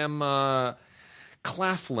Clarke, Sam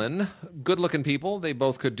Claflin. Good-looking people. They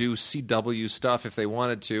both could do CW stuff if they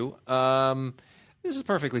wanted to. This is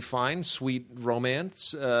perfectly fine. Sweet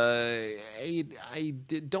romance. I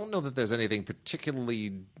don't know that there's anything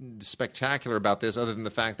particularly spectacular about this other than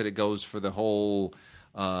the fact that it goes for the whole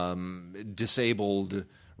disabled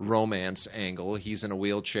romance angle. He's in a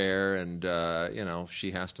wheelchair and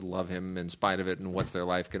she has to love him in spite of it, and what's their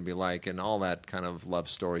life going to be like, and all that kind of love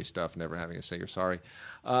story stuff, never having to say you're sorry.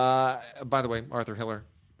 By the way, Arthur Hiller,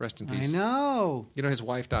 rest in peace. I know. His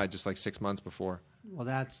wife died just like 6 months before. Well,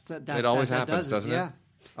 it always happens, doesn't it? Yeah.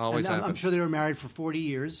 Always happens. I'm sure they were married for 40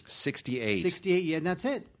 years. 68. 68, yeah, and that's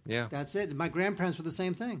it. Yeah. That's it. My grandparents were the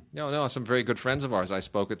same thing. No, some very good friends of ours. I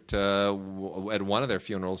spoke at one of their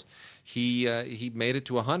funerals. He made it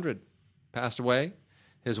to 100, passed away.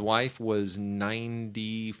 His wife was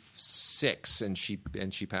 96, and she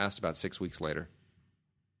passed about 6 weeks later.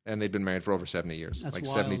 And they'd been married for over 70 years. That's like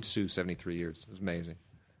wild. 72, 73 years. It was amazing.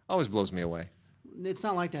 Always blows me away. It's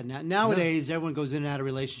not like that now. Nowadays, everyone goes in and out of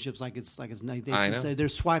relationships like it's night. They I just know. say they're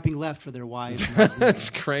swiping left for their wives. That's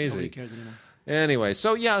crazy. Nobody cares anymore. Anyway,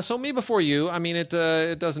 so Me Before You. I mean, it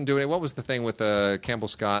doesn't do it. What was the thing with Campbell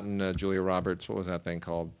Scott and Julia Roberts? What was that thing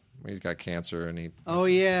called? He's got cancer and he. Oh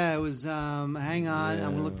yeah, it was. Hang on,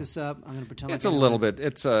 I'm gonna look this up. I'm gonna pretend. It's like a little bit.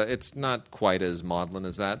 It's not quite as maudlin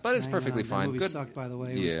as that, but it's perfectly fine. That movie Good. sucked, by the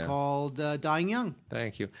way. It Yeah. was called Dying Young.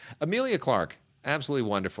 Thank you, Emilia Clarke. Absolutely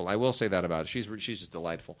wonderful. I will say that about her. She's just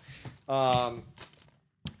delightful.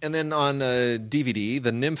 And then on DVD,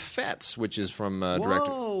 The Nymphettes, which is from director.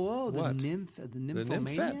 Whoa, the What?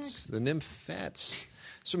 Nymphomaniacs? The Nymphettes.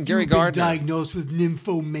 It's from Gary Gardner. Diagnosed with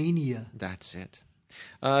nymphomania. That's it.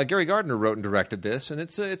 Gary Gardner wrote and directed this, and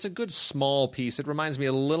it's a good small piece. It reminds me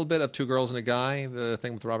a little bit of Two Girls and a Guy, the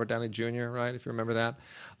thing with Robert Downey Jr., right, if you remember that.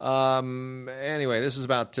 Anyway, this is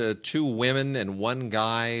about two women and one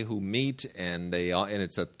guy who meet, and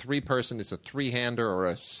it's a three-person, it's a three-hander or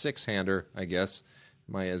a six-hander, I guess,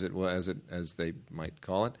 as they might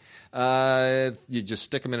call it. You just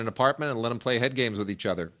stick them in an apartment and let them play head games with each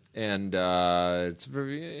other, and it's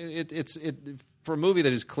for a movie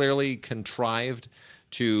that is clearly contrived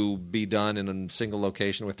to be done in a single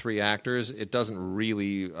location with three actors. It doesn't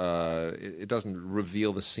really it doesn't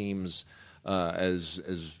reveal the seams as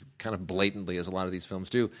kind of blatantly as a lot of these films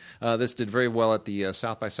do. This did very well at the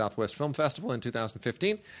South by Southwest Film Festival in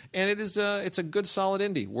 2015, and it's a good, solid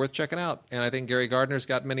indie worth checking out. And I think Gary Gardner's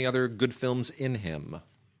got many other good films in him.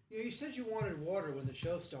 Yeah, you said you wanted water when the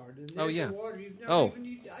show started. And Oh, yeah. the water. I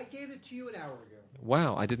gave it to you an hour ago.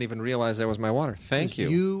 Wow, I didn't even realize that was my water. Thank you.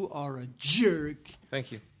 You are a jerk.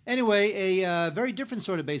 Thank you. Anyway, a very different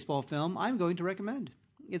sort of baseball film I'm going to recommend.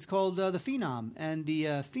 It's called The Phenom. And the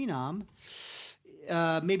Phenom,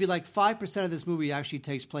 maybe like 5% of this movie actually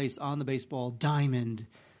takes place on the baseball diamond.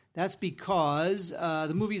 That's because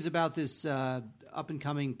the movie is about this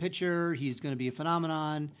up-and-coming pitcher. He's going to be a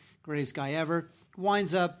phenomenon, greatest guy ever.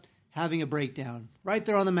 Winds up having a breakdown. Right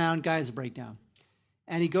there on the mound, guy has a breakdown.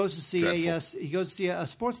 And he goes to see a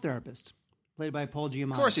sports therapist, played by Paul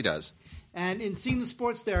Giamatti. Of course he does. And in seeing the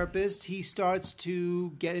sports therapist, he starts to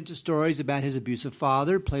get into stories about his abusive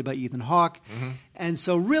father, played by Ethan Hawke. Mm-hmm. And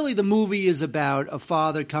so really the movie is about a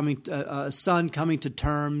son coming to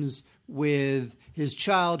terms with his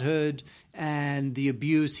childhood and the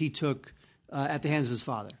abuse he took at the hands of his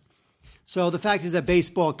father. So the fact is that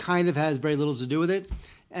baseball kind of has very little to do with it.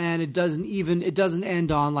 And it doesn't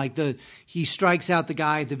end on like he strikes out the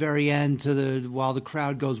guy at the very end while the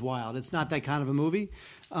crowd goes wild. It's not that kind of a movie.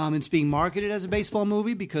 It's being marketed as a baseball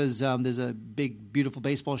movie because there's a big, beautiful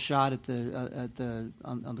baseball shot on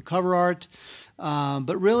the cover art.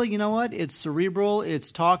 But really, you know what? It's cerebral,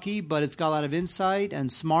 it's talky, but it's got a lot of insight and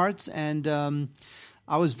smarts. And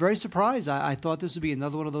I was very surprised. I thought this would be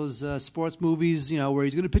another one of those sports movies, where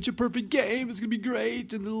he's going to pitch a perfect game. It's going to be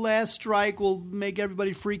great, and the last strike will make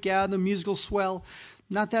everybody freak out, and the music will swell.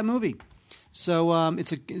 Not that movie. So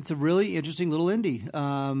it's a really interesting little indie.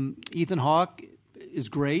 Ethan Hawke is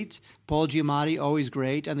great. Paul Giamatti, always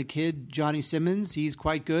great. And the kid, Johnny Simmons, he's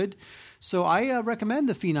quite good. So I recommend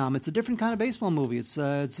The Phenom. It's a different kind of baseball movie. It's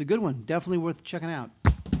a good one. Definitely worth checking out.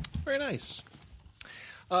 Very nice.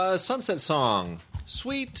 Sunset Song.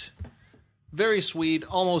 Sweet, very sweet,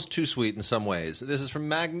 almost too sweet in some ways. This is from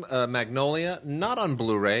Magnolia, not on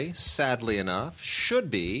Blu-ray, sadly enough. Should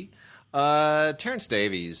be. Terrence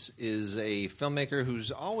Davies is a filmmaker who's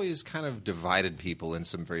always kind of divided people in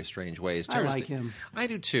some very strange ways. I like him. I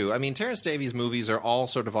do too. I mean, Terrence Davies' movies are all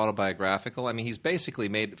sort of autobiographical. I mean, he's basically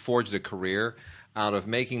forged a career out of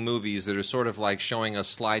making movies that are sort of like showing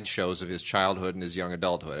us slideshows of his childhood and his young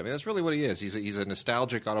adulthood. I mean, that's really what he is. He's a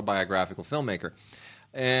nostalgic autobiographical filmmaker.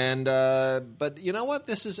 And but you know what?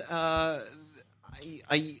 This is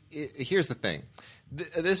here's the thing.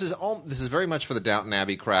 This is very much for the Downton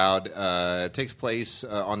Abbey crowd. It takes place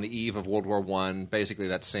on the eve of World War I. Basically,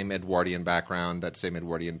 that same Edwardian background, that same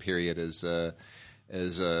Edwardian period as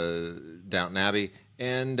Downton Abbey,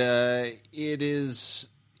 and it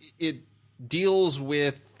deals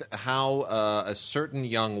with how a certain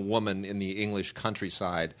young woman in the English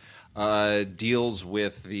countryside deals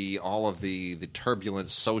with all of the turbulent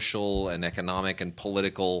social and economic and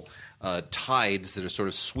political tides that are sort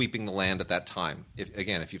of sweeping the land at that time.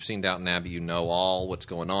 If you've seen Downton Abbey, you know all what's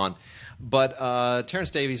going on. But Terrence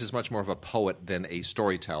Davies is much more of a poet than a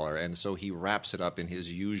storyteller, and so he wraps it up in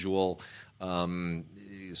his usual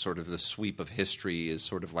sort of the sweep of history is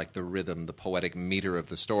sort of like the rhythm, the poetic meter of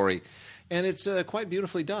the story. And it's quite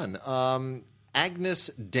beautifully done. Agnes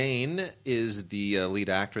Dane is the lead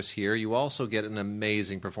actress here. You also get an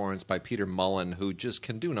amazing performance by Peter Mullen, who just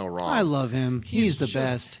can do no wrong. I love him. He's the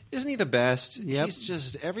best. Isn't he the best? Yep. He's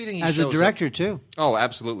just everything he shows. As a director, too. Oh,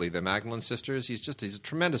 absolutely. The Magdalene sisters. He's a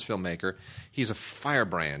tremendous filmmaker. He's a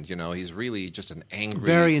firebrand, He's really just an angry...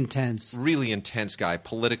 Very intense. Really intense guy.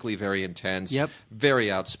 Politically very intense. Yep. Very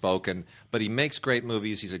outspoken. But he makes great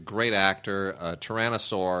movies. He's a great actor.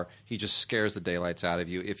 Tyrannosaur. He just scares the daylights out of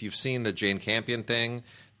you. If you've seen the Jane Campion thing...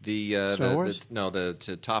 Star Wars?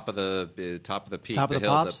 top of the peak, top of the hill,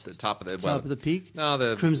 Pops? the top of the top of the peak. No,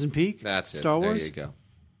 the Crimson Peak. That's it. Star Wars. There you go.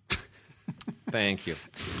 Thank you.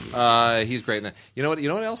 He's great in that. You know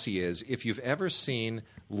what else he is? If you've ever seen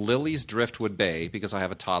Lily's Driftwood Bay, because I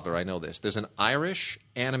have a toddler, I know this. There's an Irish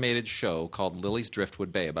animated show called Lily's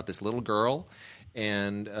Driftwood Bay about this little girl,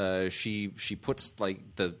 and she puts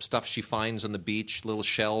like the stuff she finds on the beach, little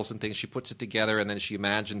shells and things, she puts it together, and then she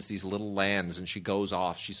imagines these little lands, and she sails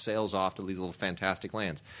off to these little fantastic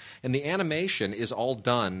lands. And the animation is all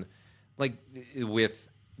done like with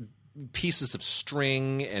pieces of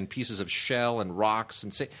string and pieces of shell and rocks,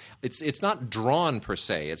 and it's not drawn per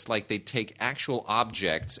se. It's like they take actual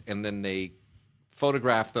objects and then they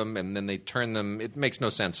photograph them and then they turn them. It makes no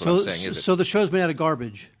sense what I'm saying, is it? So the show's made out of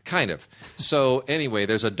garbage. Kind of. So anyway,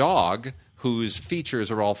 there's a dog whose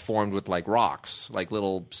features are all formed with like rocks, like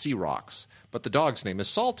little sea rocks. But the dog's name is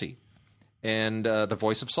Salty, and the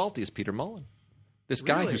voice of Salty is Peter Mullen. This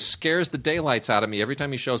guy who scares the daylights out of me every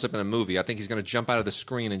time he shows up in a movie. I think he's going to jump out of the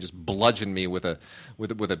screen and just bludgeon me with a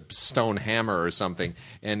stone hammer or something.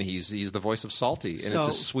 And he's the voice of Salty, and it's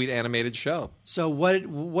a sweet animated show. So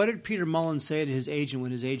what did Peter Mullen say to his agent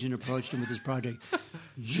when his agent approached him with this project?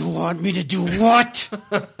 You want me to do what?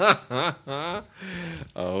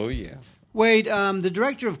 Oh yeah. Wade, the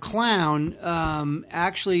director of Clown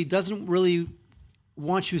actually doesn't really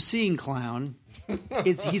want you seeing Clown.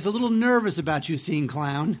 He's a little nervous about you seeing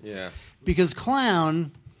Clown. Yeah. Because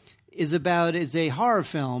Clown is a horror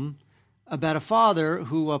film about a father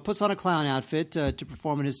who puts on a clown outfit to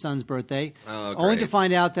perform at his son's birthday, only to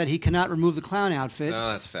find out that he cannot remove the clown outfit.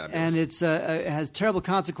 Oh, that's fabulous. And it has terrible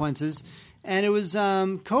consequences. And it was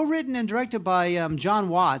co-written and directed by John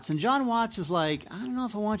Watts. And John Watts is like, I don't know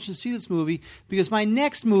if I want you to see this movie because my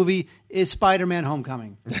next movie is Spider-Man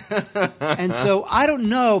Homecoming. And so I don't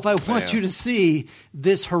know if I want you to see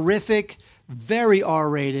this horrific, very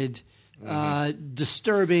R-rated,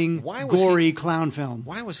 disturbing, gory clown film.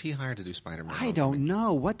 Why was he hired to do Spider-Man? I don't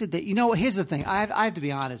know. What did they... here's the thing. I have to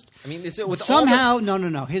be honest. I mean, with somehow...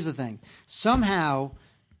 No. Here's the thing. Somehow...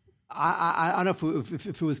 I don't know if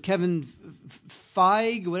it was Kevin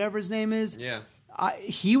Feige, whatever his name is. Yeah.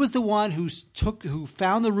 He was the one who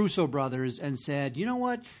found the Russo brothers and said, you know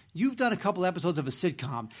what? You've done a couple episodes of a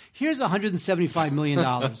sitcom. Here's $175 million.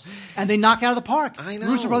 And they knock it out of the park. I know.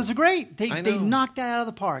 Russo brothers are great. They knocked that out of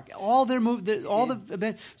the park. All their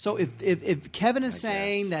So if Kevin is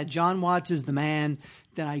saying that John Watts is the man,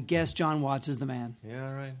 then I guess John Watts is the man. Yeah,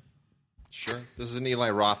 all right. Sure. This is an Eli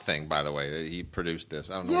Roth thing, by the way. He produced this.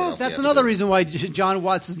 I don't know. Yes, that's another reason why John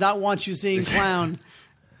Watts does not want you seeing Clown.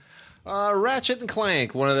 Ratchet and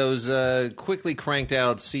Clank, one of those quickly cranked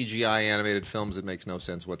out CGI animated films that makes no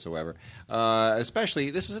sense whatsoever.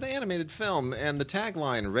 Especially, this is an animated film, and the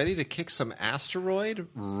tagline, ready to kick some asteroid?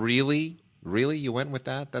 Really? Really? You went with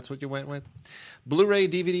that? That's what you went with? Blu-ray,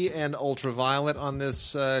 DVD, and Ultraviolet on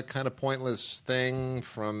this kind of pointless thing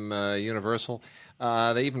from Universal.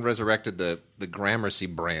 They even resurrected the Gramercy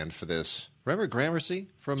brand for this. Remember Gramercy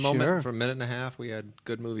for a moment? Sure. For a minute and a half? We had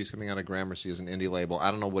good movies coming out of Gramercy as an indie label. I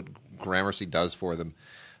don't know what Gramercy does for them,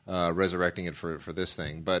 resurrecting it for this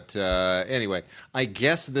thing. But anyway, I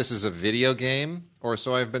guess this is a video game, or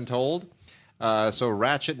so I've been told. So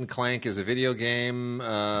Ratchet and Clank is a video game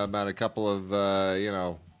about a couple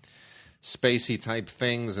of, spacey type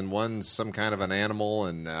things, and one's some kind of an animal,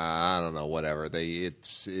 and I don't know, whatever.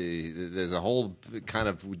 There's a whole kind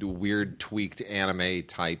of weird, tweaked anime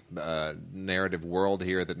type narrative world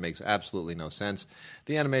here that makes absolutely no sense.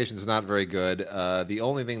 The animation's not very good. The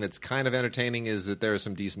only thing that's kind of entertaining is that there are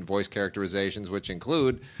some decent voice characterizations, which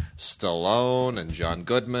include Stallone and John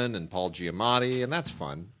Goodman and Paul Giamatti, and that's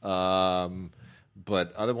fun.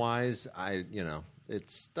 But otherwise, it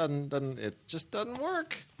just doesn't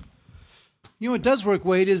work. You know what does work,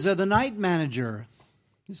 Wade, is The Night Manager.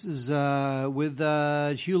 This is with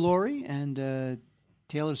Hugh Laurie and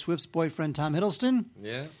Taylor Swift's boyfriend, Tom Hiddleston.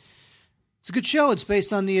 Yeah. It's a good show. It's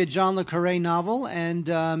based on the John le Carré novel, and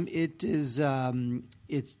it's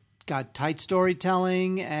got tight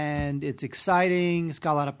storytelling, and it's exciting. It's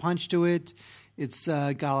got a lot of punch to it. It's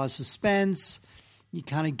got a lot of suspense. You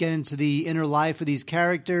kind of get into the inner life of these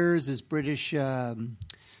characters, this British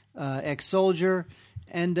ex-soldier.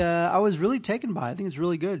 And I was really taken by it. I think it's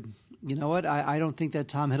really good. You know what? I don't think that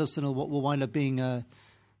Tom Hiddleston will wind up being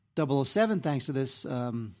 007 thanks to this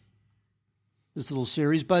little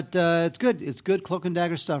series. But it's good. It's good Cloak and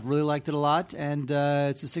Dagger stuff. Really liked it a lot. And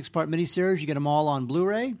it's a 6-part miniseries. You get them all on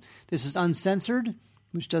Blu-ray. This is uncensored,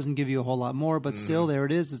 which doesn't give you a whole lot more. But still, there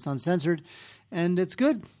it is. It's uncensored. And it's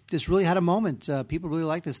good. This really had a moment. People really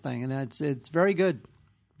like this thing. And it's very good.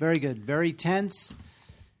 Very good. Very tense.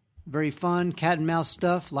 Very fun, cat and mouse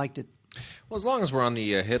stuff. Liked it. Well, as long as we're on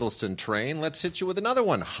the Hiddleston train, let's hit you with another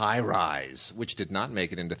one, High Rise, which did not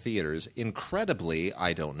make it into theaters. Incredibly,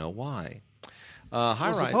 I don't know why.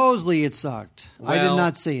 High Rise. Supposedly it sucked. I did Well,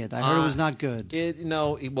 not see it. I heard it was not good.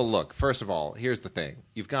 Well, look, first of all, here's the thing.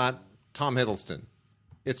 You've got Tom Hiddleston.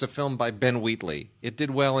 It's a film by Ben Wheatley. It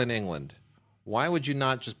did well in England. Why would you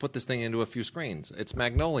not just put this thing into a few screens? It's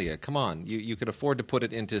Magnolia. Come on. You could afford to put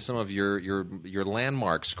it into some of your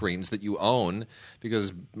Landmark screens that you own,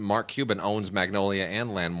 because Mark Cuban owns Magnolia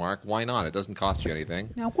and Landmark. Why not? It doesn't cost you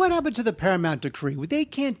anything. Now, what happened to the Paramount decree? They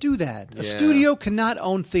can't do that. A Yeah. studio cannot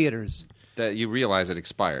own theaters. That you realize it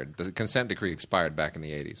expired. The consent decree expired back in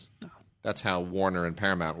the 80s. That's how Warner and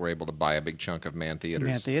Paramount were able to buy a big chunk of Man Theaters.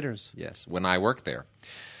 Man Theaters. Yes, when I worked there.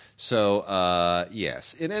 So,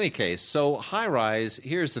 yes. In any case, so High Rise,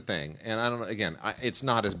 here's the thing. And I don't know, again, it's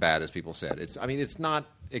not as bad as people said. It's not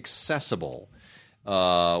accessible,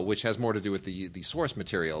 which has more to do with the source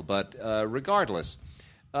material. But regardless,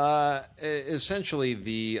 essentially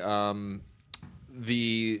the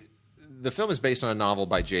film is based on a novel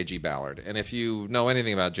by J.G. Ballard. And if you know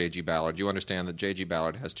anything about J.G. Ballard, you understand that J.G.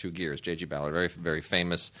 Ballard has two gears. J.G. Ballard, very, very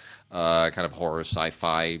famous kind of horror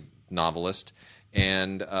sci-fi novelist.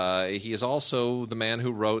 And he is also the man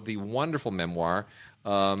who wrote the wonderful memoir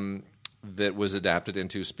that was adapted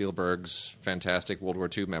into Spielberg's fantastic World War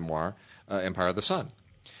II memoir, Empire of the Sun.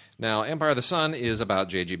 Now, Empire of the Sun is about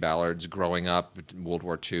J.G. Ballard's growing up, World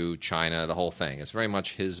War II, China, the whole thing. It's very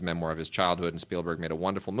much his memoir of his childhood, and Spielberg made a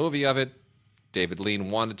wonderful movie of it. David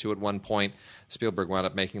Lean wanted to at one point. Spielberg wound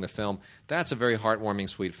up making the film. That's a very heartwarming,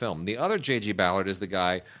 sweet film. The other J.G. Ballard is the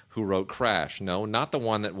guy who wrote Crash. No, not the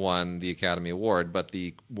one that won the Academy Award, but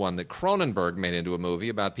the one that Cronenberg made into a movie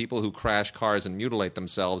about people who crash cars and mutilate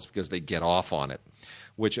themselves because they get off on it,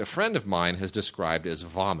 which a friend of mine has described as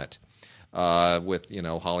vomit, with,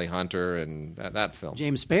 Holly Hunter and that film.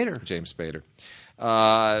 James Spader.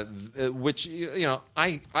 Which,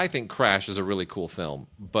 I think Crash is a really cool film,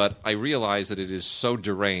 but I realize that it is so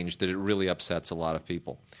deranged that it really upsets a lot of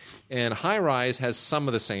people. And High Rise has some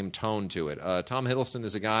of the same tone to it. Tom Hiddleston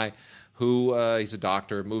is a guy who, he's a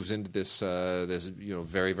doctor, moves into this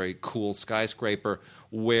very, very cool skyscraper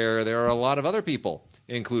where there are a lot of other people,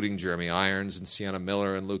 including Jeremy Irons and Sienna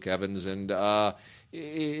Miller and Luke Evans, and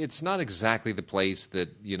it's not exactly the place that,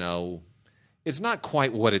 it's not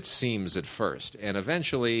quite what it seems at first. And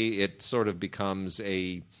eventually it sort of becomes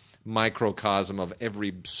a microcosm of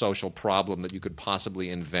every social problem that you could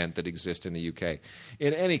possibly invent that exists in the UK.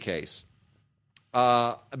 In any case,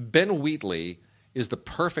 Ben Wheatley is the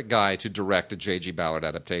perfect guy to direct a J.G. Ballard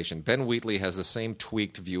adaptation. Ben Wheatley has the same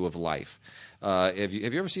tweaked view of life. Have you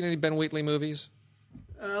ever seen any Ben Wheatley movies?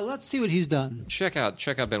 Let's see what he's done. Check out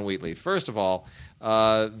Ben Wheatley. First of all,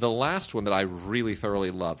 the last one that I really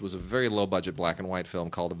thoroughly loved was a very low-budget black and white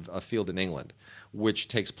film called A Field in England, which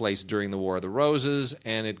takes place during the War of the Roses,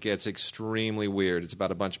 and it gets extremely weird. It's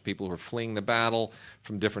about a bunch of people who are fleeing the battle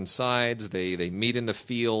from different sides. They meet in the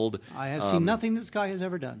field. I have seen nothing this guy has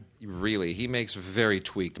ever done. Really, he makes very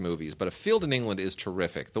tweaked movies. But A Field in England is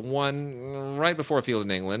terrific. The one right before A Field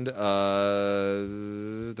in England,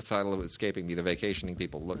 the title of it escaping me, The Vacationing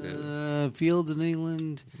People. Look, Field in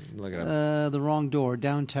England. Look it up. The Wrong Door,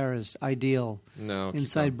 Down Terrace, Ideal. No,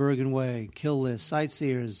 Inside Bergen Way, Kill List,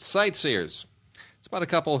 Sightseers. Sightseers. It's about a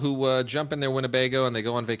couple who jump in their Winnebago and they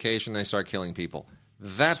go on vacation and they start killing people.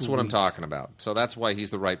 That's what I'm talking about. So that's why he's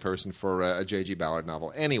the right person for a J.G. Ballard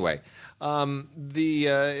novel. Anyway,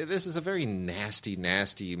 this is a very nasty,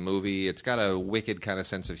 nasty movie. It's got a wicked kind of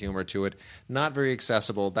sense of humor to it. Not very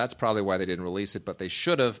accessible. That's probably why they didn't release it, but they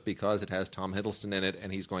should have, because it has Tom Hiddleston in it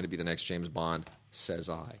and he's going to be the next James Bond, says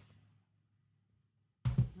I.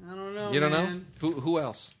 I don't know, You don't man. know? Who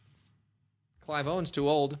else? Clive Owen's too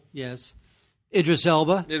old. Yes. Idris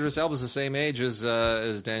Elba. Idris Elba's the same age as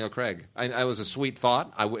Daniel Craig. I was a sweet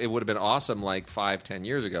thought. It would have been awesome like 5-10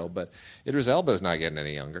 years ago, but Idris Elba's not getting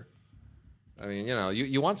any younger. I mean,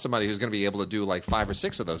 you want somebody who's going to be able to do like 5 or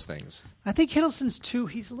 6 of those things. I think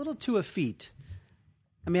Hiddleston's he's a little too effete.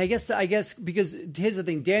 I mean, I guess because here's the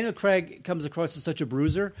thing: Daniel Craig comes across as such a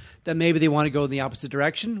bruiser that maybe they want to go in the opposite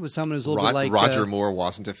direction with someone who's a little bit like Roger Moore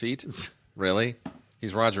wasn't a feat. Really?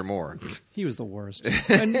 He's Roger Moore. He was the worst.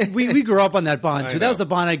 And we grew up on that Bond too. That was the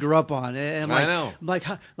Bond I grew up on. And I know.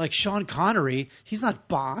 Like Sean Connery, he's not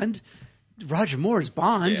Bond. Roger Moore is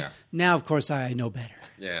Bond. Yeah. Now, of course, I know better.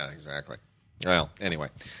 Yeah, exactly. Well, anyway.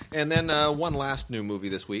 And then one last new movie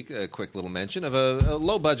this week, a quick little mention of a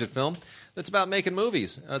low-budget film that's about making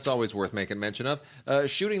movies. That's always worth making mention of.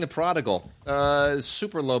 Shooting the Prodigal.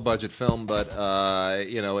 Super low-budget film, but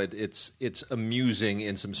it's amusing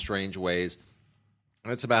in some strange ways.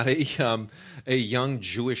 It's about a young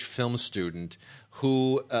Jewish film student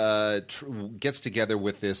who gets together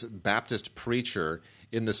with this Baptist preacher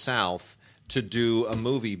in the South to do a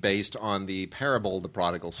movie based on the parable of the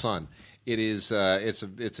prodigal son. It is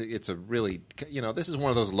it's a really, this is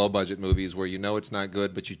one of those low budget movies where it's not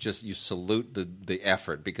good, but you salute the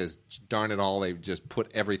effort, because darn it all, they just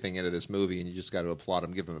put everything into this movie, and you just got to applaud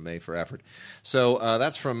them, give them an A for effort. So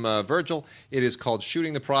that's from Virgil. It is called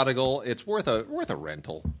Shooting the Prodigal. It's worth a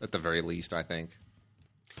rental at the very least, I think.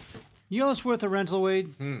 You know what's worth a rental,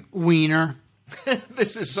 Wade? Wiener.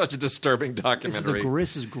 This is such a disturbing documentary.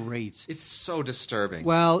 This is great. It's so disturbing.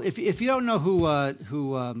 Well, if you don't know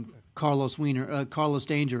who Carlos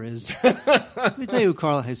Danger is, let me tell you who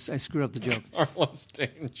I screwed up the joke. Carlos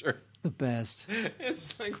Danger. The best.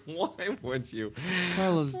 It's like, why would you?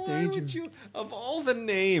 Carlos Why Danger. would you? Of all the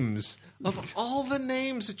names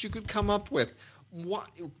that you could come up with, what,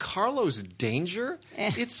 Carlos Danger?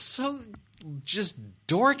 It's so just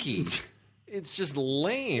dorky. It's just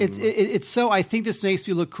lame. It's so. I think this makes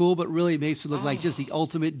me look cool, but really it makes me look like just the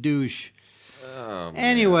ultimate douche. Oh,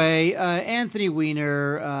 anyway, Anthony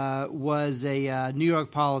Weiner was a New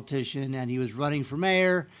York politician, and he was running for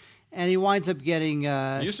mayor, and he winds up getting.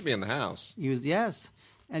 He used to be in the House.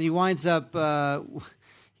 And he winds up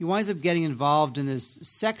getting involved in this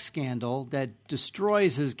sex scandal that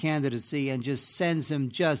destroys his candidacy and just sends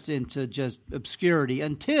him into obscurity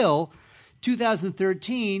until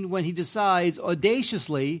 2013, when he decides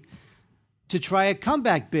audaciously to try a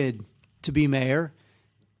comeback bid to be mayor.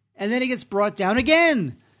 And then he gets brought down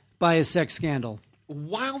again by a sex scandal.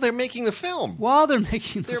 While they're making the film. No,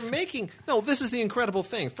 this is the incredible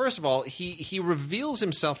thing. First of all, he reveals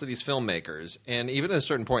himself to these filmmakers, and even at a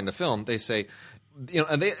certain point in the film, they say,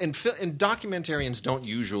 and documentarians don't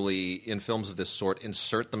usually, in films of this sort,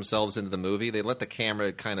 insert themselves into the movie. They let the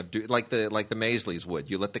camera kind of do, like the Maisleys would.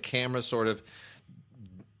 You let the camera sort of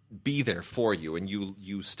be there for you, and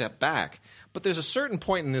you step back. But there's a certain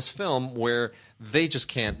point in this film where they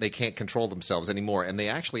can't control themselves anymore, and they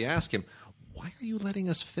actually ask him, "Why are you letting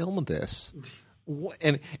us film this?"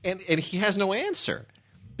 And he has no answer,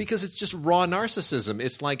 because it's just raw narcissism.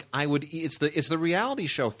 It's like it's the reality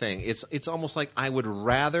show thing. It's almost like I would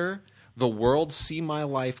rather the world see my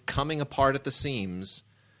life coming apart at the seams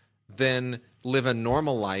than live a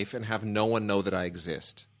normal life and have no one know that I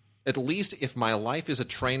exist. At least if my life is a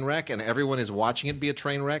train wreck and everyone is watching it be a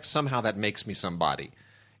train wreck, somehow that makes me somebody.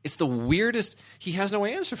 It's the weirdest. He has no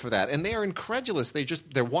answer for that, and they are incredulous.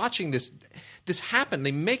 They're watching this happen.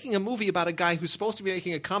 They're making a movie about a guy who's supposed to be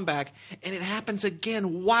making a comeback, and it happens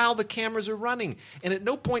again while the cameras are running. And at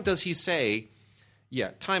no point does he say,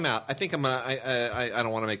 "Yeah, time out. I think I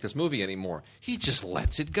don't want to make this movie anymore." He just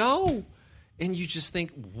lets it go. And you just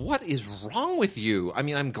think, what is wrong with you? I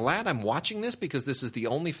mean, I'm glad I'm watching this, because this is the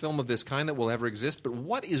only film of this kind that will ever exist, but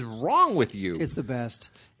what is wrong with you? It's the best.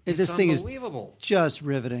 This thing is just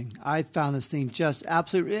riveting. I found this thing just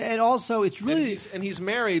absolutely, and also it's really. And he's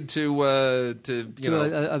married to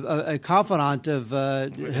a confidant of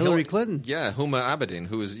Hillary Clinton. Yeah, Huma Abedin,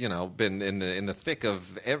 who's been in the thick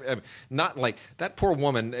of not like that poor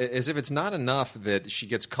woman. As if it's not enough that she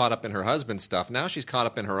gets caught up in her husband's stuff. Now she's caught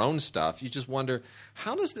up in her own stuff. You just wonder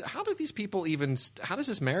how do these people even? How does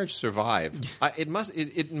this marriage survive? It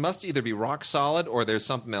must either be rock solid or there's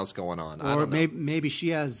something else going on. Or maybe she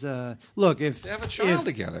has. Look, if they have a child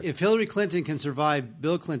together, if Hillary Clinton can survive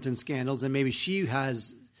Bill Clinton's scandals, then maybe she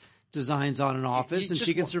has designs on an office, and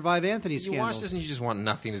she can survive Anthony's scandals. You watch this and you just want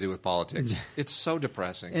nothing to do with politics. It's so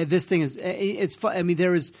depressing. This thing it's fun. I mean,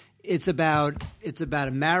 it's about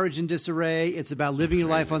a marriage in disarray. It's about living your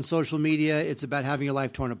life on social media. It's about having your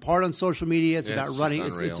life torn apart on social media. It's about running.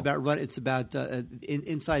 It's about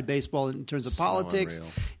inside baseball in terms of politics.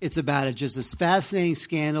 Unreal. It's about just this fascinating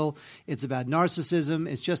scandal. It's about narcissism.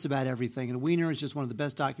 It's just about everything. And Wiener is just one of the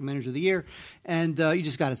best documentaries of the year. And you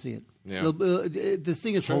just got to see it. Yeah. This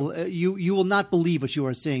thing is you will not believe what you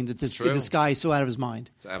are seeing. That this guy is so out of his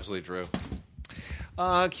mind. It's absolutely true.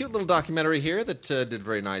 Cute little documentary here that did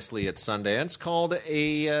very nicely at Sundance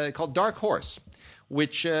called Dark Horse,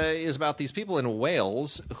 which is about these people in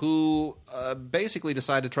Wales who basically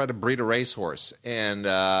decide to try to breed a racehorse, and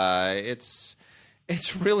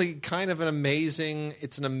it's really kind of an amazing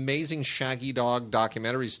shaggy dog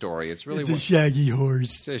documentary story. It's a shaggy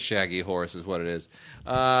horse. It's a shaggy horse is what it is.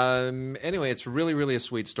 Anyway, it's really, really a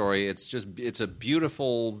sweet story. It's a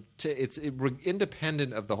beautiful,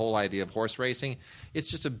 independent of the whole idea of horse racing. It's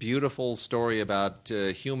just a beautiful story about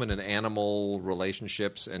human and animal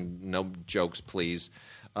relationships, and no jokes, please.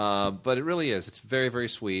 But it really is. It's very, very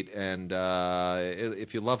sweet. And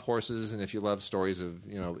if you love horses and if you love stories of,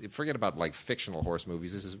 forget about like fictional horse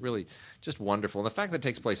movies, this is really just wonderful. And the fact that it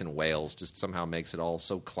takes place in Wales just somehow makes it all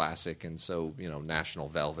so classic and so, national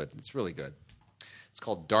velvet. It's really good. It's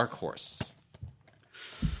called Dark Horse.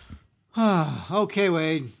 Okay,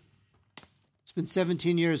 Wade. It's been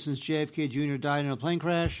 17 years since JFK Jr. died in a plane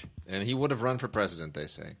crash. And he would have run for president, they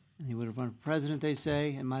say. And he would have run for president, they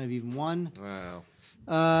say, and might have even won. Wow.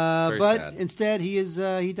 But sad. instead, he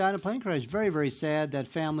died in a plane crash. Very, very sad. That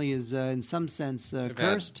family is, in some sense,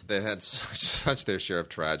 cursed. They've had such their share of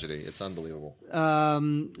tragedy. It's unbelievable.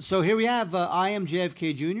 So here we have I Am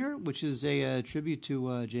JFK Jr., which is a tribute to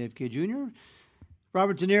JFK Jr.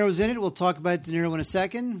 Robert De Niro's in it. We'll talk about De Niro in a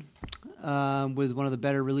second with one of the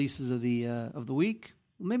better releases of the week.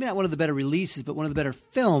 Maybe not one of the better releases, but one of the better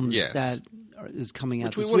films that is coming out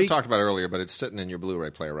Which this we would have week. talked about earlier, but it's sitting in your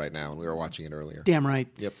Blu-ray player right now, and we were watching it earlier. Damn right.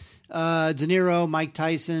 Yep. De Niro, Mike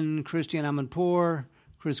Tyson, Christiane Amanpour,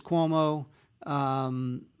 Chris Cuomo,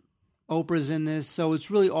 Oprah's in this. So it's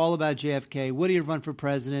really all about JFK. Would he have run for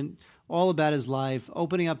president? All about his life,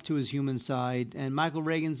 opening up to his human side. And Michael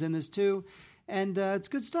Reagan's in this too. And it's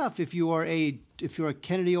good stuff. If you are a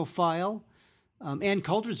Kennedy-ophile, Ann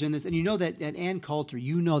Coulter's in this, and you know that Ann Coulter,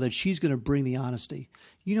 she's going to bring the honesty.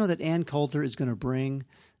 You know that Ann Coulter is going to bring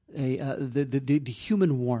the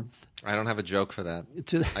human warmth. I don't have a joke for that.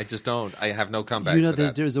 I just don't. I have no comeback for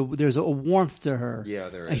that. There's a warmth to her. Yeah,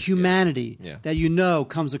 there is. A humanity Yeah. that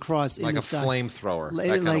comes across Like in a the stuff. flamethrower.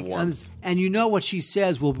 That kind of warmth. And what she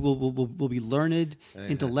says will be learned,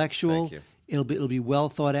 intellectual. Thank you. It'll be well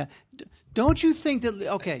thought out. Don't you think that?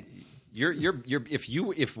 Okay.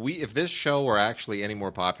 If this show were actually any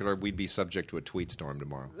more popular, we'd be subject to a tweet storm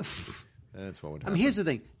tomorrow. That's what would happen. Here's the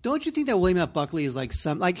thing. Don't you think that William F. Buckley is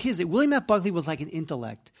William F. Buckley was like an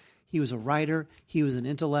intellect. He was a writer. He was an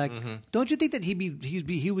intellect. Mm-hmm. Don't you think that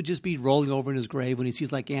he would just be rolling over in his grave when he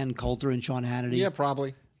sees like Ann Coulter and Sean Hannity? Yeah,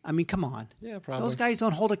 probably. I mean, come on. Yeah, probably. Those guys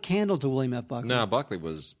don't hold a candle to William F. Buckley. No, Buckley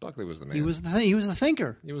was the man. He was the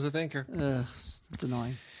thinker. He was a thinker. That's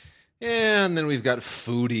annoying. And then we've got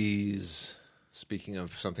Foodies. Speaking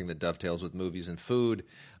of something that dovetails with movies and food,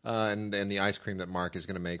 and the ice cream that Mark is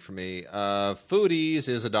going to make for me. Foodies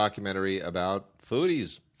is a documentary about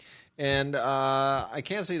foodies. And I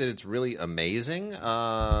can't say that it's really amazing.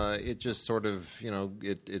 It just sort of,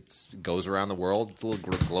 it goes around the world. It's a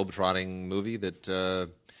little globetrotting movie that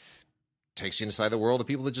takes you inside the world of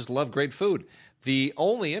people that just love great food. The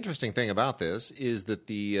only interesting thing about this is that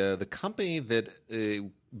the company that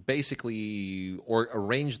basically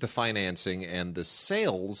arranged the financing and the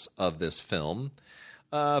sales of this film,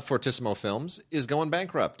 Fortissimo Films, is going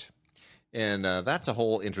bankrupt. And that's a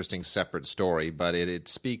whole interesting separate story, but it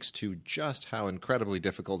speaks to just how incredibly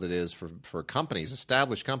difficult it is for companies,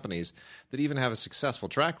 established companies, that even have a successful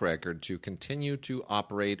track record to continue to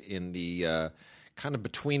operate in the kind of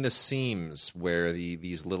between the seams where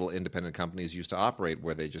these little independent companies used to operate,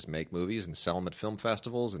 where they just make movies and sell them at film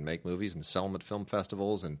festivals and make movies and sell them at film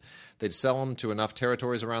festivals, and they'd sell them to enough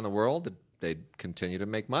territories around the world that they'd continue to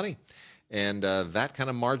make money. And that kind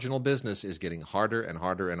of marginal business is getting harder and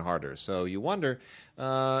harder and harder. So you wonder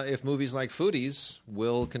if movies like Foodies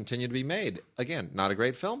will continue to be made. Again, not a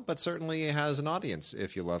great film, but certainly has an audience.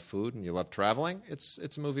 If you love food and you love traveling, it's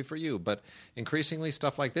a movie for you. But increasingly,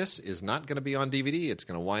 stuff like this is not going to be on DVD. It's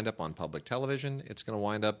going to wind up on public television. It's going to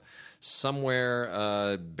wind up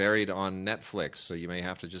somewhere buried on Netflix. So you may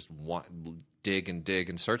have to just dig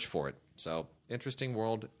and search for it. So interesting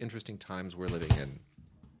world, interesting times we're living in.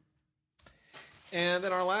 And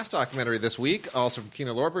then our last documentary this week, also from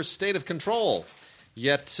Kino Lorber, State of Control.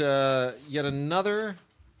 Yet another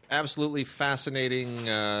absolutely fascinating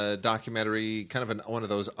documentary, kind of one of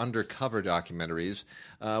those undercover documentaries.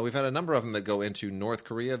 We've had a number of them that go into North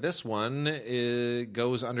Korea. This one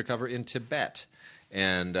goes undercover in Tibet.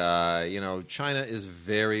 And, China is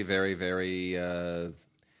very, very, very...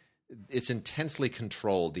 it's intensely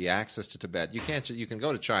controlled, the access to Tibet. You can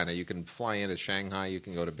go to China, you can fly into Shanghai, you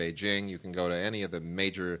can go to Beijing, you can go to any of the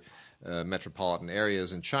major metropolitan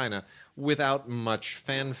areas in China without much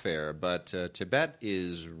fanfare. But Tibet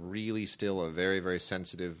is really still a very, very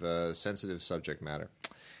sensitive subject matter,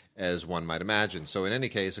 as one might imagine. So in any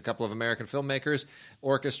case, a couple of American filmmakers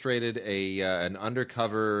orchestrated an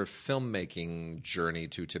undercover filmmaking journey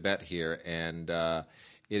to Tibet here, and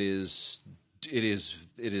it is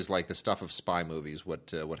like the stuff of spy movies.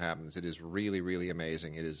 What happens? It is really, really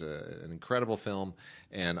amazing. It is an incredible film,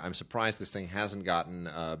 and I'm surprised this thing hasn't gotten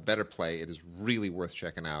better play. It is really worth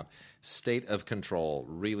checking out. State of Control,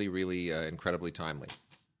 really, really incredibly timely.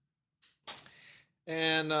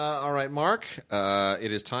 And all right, Mark,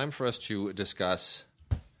 it is time for us to discuss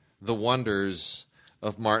the wonders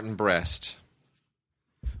of Martin Brest.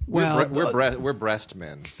 Well, we're breast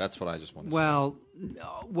men. That's what I just want to say.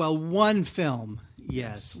 Well, one film.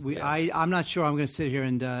 Yes, Yes. I'm not sure I'm going to sit here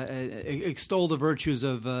and extol the virtues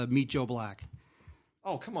of Meet Joe Black.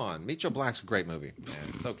 Oh, come on. Meet Joe Black's a great movie. Yeah,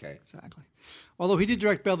 it's okay. Exactly. Although he did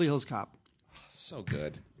direct Beverly Hills Cop. So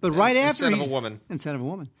good. But right after Instead of a woman. Instead of a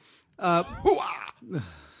woman. God.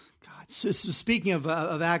 So speaking of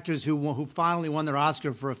actors who finally won their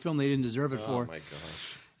Oscar for a film they didn't deserve it for. Oh, my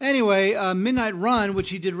gosh. Anyway, Midnight Run, which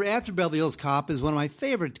he did after Beverly Hills Cop, is one of my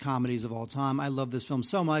favorite comedies of all time. I love this film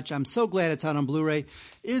so much. I'm so glad it's out on Blu-ray.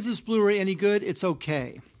 Is this Blu-ray any good? It's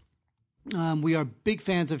okay. We are big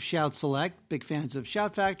fans of Shout Select, big fans of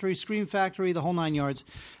Shout Factory, Scream Factory, the whole nine yards.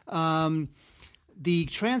 The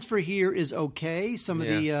transfer here is okay. Some of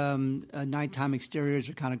the nighttime exteriors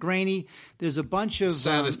are kind of grainy. There's a bunch of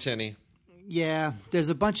Sound is tinny. Yeah, there's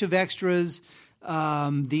a bunch of extras.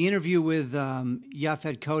 The interview with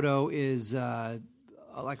Yaphet Kotto is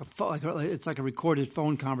it's like a recorded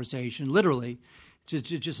phone conversation, literally,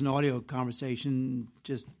 just an audio conversation,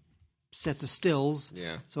 just set to stills.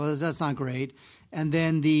 Yeah. So that's not great. And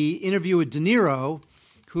then the interview with De Niro,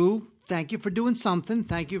 who, thank you for doing something.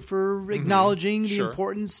 Thank you for acknowledging the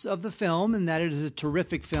importance of the film and that it is a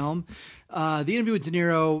terrific film. The interview with De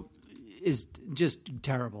Niro is just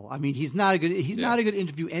terrible. I mean, he's not a good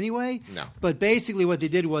interview anyway. No. But basically what they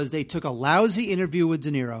did was they took a lousy interview with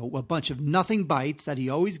De Niro, a bunch of nothing bites that he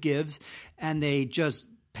always gives, and they just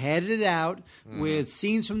padded it out with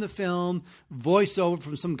scenes from the film, voiceover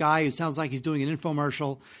from some guy who sounds like he's doing an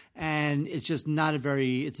infomercial, and it's just not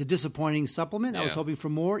it's a disappointing supplement. I was hoping for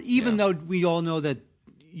more, even though we all know that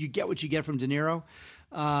you get what you get from De Niro.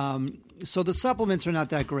 So the supplements are not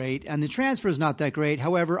that great, and the transfer is not that great.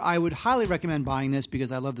 However, I would highly recommend buying this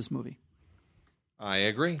because I love this movie. I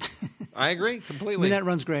agree. I agree completely. Midnight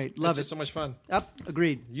Run's great. Love it's it. just so much fun. Yep,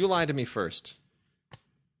 agreed. You lied to me first.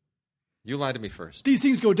 These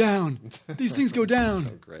things go down. These things go down.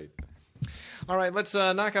 So great. All right, let's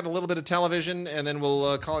knock out a little bit of television, and then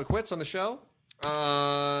we'll call it quits on the show.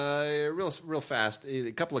 Real fast.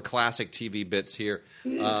 A couple of classic TV bits here.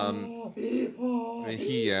 Hee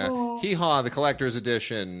Haw, the collector's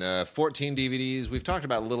edition. 14 DVDs. We've talked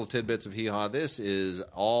about little tidbits of Hee Haw. This is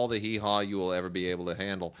all the Hee Haw you will ever be able to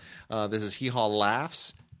handle. This is Hee Haw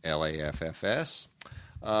Laughs, Laffs.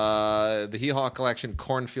 The Hee Haw Collection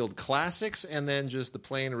Cornfield Classics, and then just the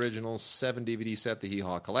plain original 7 DVD set, the Hee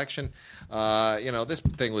Haw Collection. This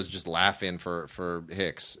thing was just laugh-in for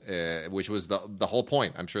Hicks, which was the whole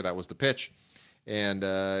point. I'm sure that was the pitch. And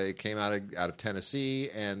it came out of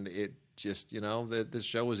Tennessee, and it just, this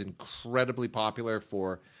show was incredibly popular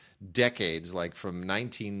for decades, like from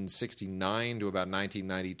 1969 to about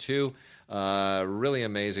 1992. Really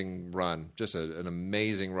amazing run. Just an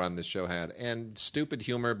amazing run this show had. And stupid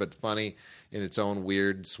humor, but funny in its own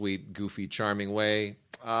weird, sweet, goofy, charming way.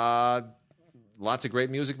 Lots of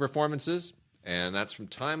great music performances. And that's from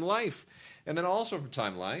Time Life. And then also from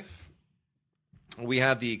Time Life, we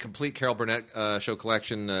had the complete Carol Burnett show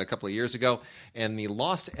collection a couple of years ago, and the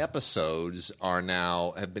lost episodes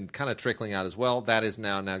have been kind of trickling out as well. That is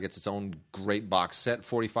now gets its own great box set,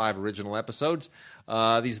 45 original episodes.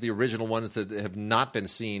 These are the original ones that have not been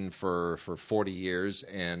seen for 40 years,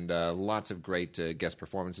 and lots of great guest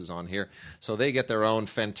performances on here. So they get their own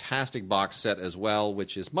fantastic box set as well,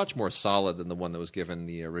 which is much more solid than the one that was given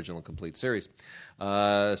the original complete series.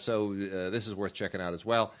 So this is worth checking out as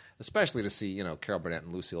well, especially to see, Carol Burnett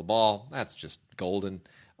and Lucille Ball. That's just golden.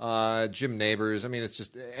 Jim Nabors. I mean, it's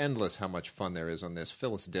just endless how much fun there is on this.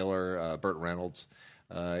 Phyllis Diller, Burt Reynolds.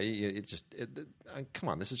 Come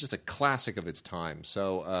on, this is just a classic of its time.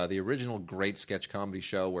 So the original great sketch comedy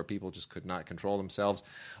show where people just could not control themselves.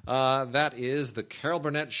 That is the Carol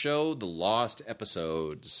Burnett Show, The Lost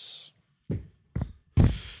Episodes.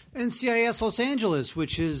 NCIS Los Angeles,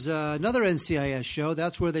 which is another NCIS show.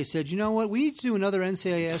 That's where they said, you know what, we need to do another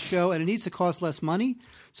NCIS show, and it needs to cost less money,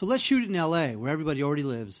 so let's shoot it in L.A., where everybody already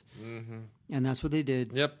lives. Mm-hmm. And that's what they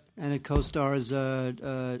did. Yep. And it co-stars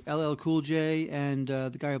LL Cool J and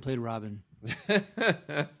the guy who played Robin. And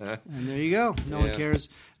there you go. No one cares.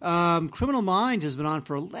 Criminal Minds has been on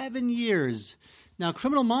for 11 years. Now,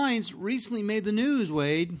 Criminal Minds recently made the news,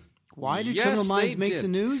 Wade. Why did Criminal Minds make the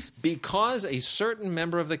news? Because a certain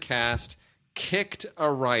member of the cast kicked a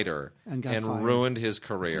writer and ruined his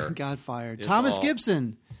career. Got fired. Thomas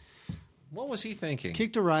Gibson. What was he thinking?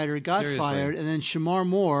 Kicked a writer, got fired, and then Shamar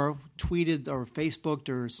Moore tweeted or Facebooked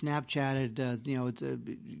or Snapchatted,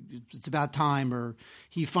 it's about time, or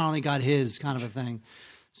he finally got his kind of a thing.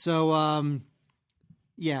 So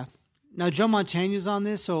Yeah. Now, Joe Mantegna's on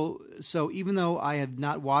this, so even though I have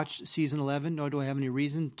not watched season 11, nor do I have any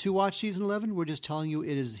reason to watch season 11, we're just telling you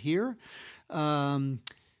it is here.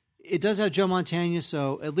 It does have Joe Mantegna,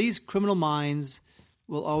 so at least Criminal Minds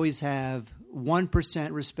will always have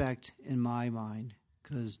 1% respect in my mind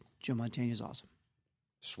because Joe Mantegna is awesome.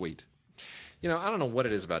 Sweet. I don't know what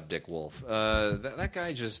it is about Dick Wolf. That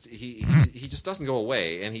guy just he just doesn't go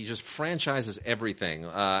away, and he just franchises everything.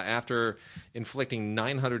 After inflicting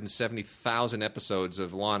 970,000 episodes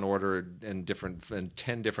of Law and Order and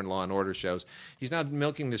 10 different Law and Order shows, he's now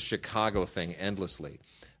milking this Chicago thing endlessly.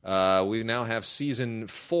 We now have season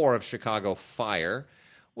 4 of Chicago Fire,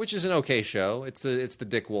 which is an okay show. It's the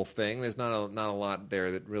Dick Wolf thing. There's not a lot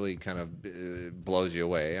there that really kind of blows you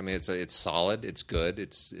away. I mean, it's solid. It's good.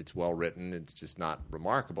 It's well written. It's just not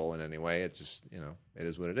remarkable in any way. It's just it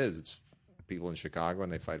is what it is. It's people in Chicago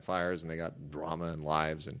and they fight fires and they got drama and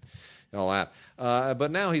lives and all that. But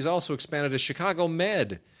now he's also expanded to Chicago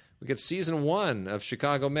Med. We get season 1 of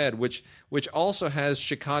Chicago Med, which also has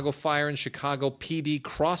Chicago Fire and Chicago PD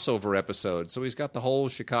crossover episodes. So he's got the whole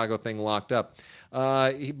Chicago thing locked up.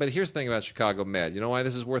 But here's the thing about Chicago Med. You know why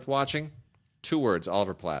this is worth watching? 2 words: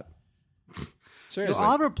 Oliver Platt. Seriously,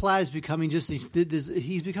 Oliver Platt is becoming just he's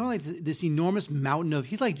becoming like this enormous mountain of.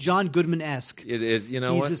 He's like John Goodman-esque. He's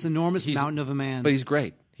this enormous mountain of a man. But he's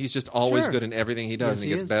great. He's just always good in everything he does, and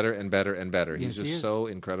he gets better and better and better. Yes, he's just so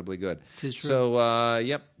incredibly good. 'Tis true. So,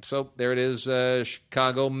 So there it is,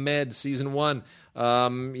 Chicago Med Season 1.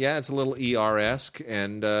 It's a little ER-esque,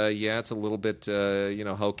 and it's a little bit,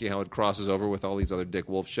 hokey how it crosses over with all these other Dick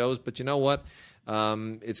Wolf shows. But you know what?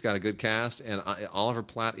 It's got a good cast, and Oliver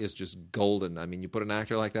Platt is just golden. I mean, you put an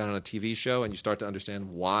actor like that on a TV show, and you start to understand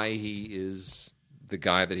why he is the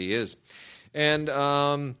guy that he is. And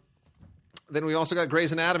then we also got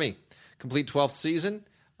Grey's Anatomy, complete 12th season.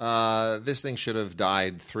 This thing should have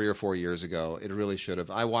died 3 or 4 years ago. It really should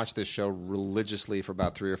have. I watched this show religiously for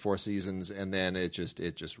about 3 or 4 seasons, and then it just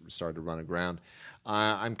started to run aground.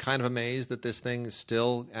 I'm kind of amazed that this thing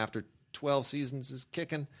still, after 12 seasons, is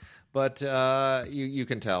kicking. But you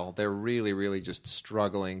can tell they're really, really just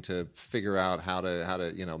struggling to figure out how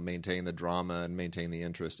to maintain the drama and maintain the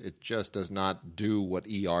interest. It just does not do what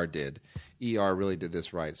ER did. ER really did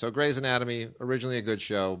this right. So Grey's Anatomy, originally a good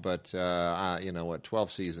show, but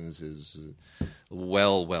 12 seasons is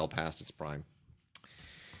well past its prime.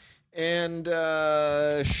 And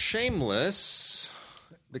Shameless,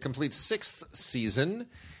 the complete 6th season,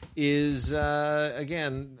 is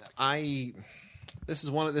again This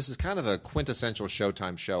is kind of a quintessential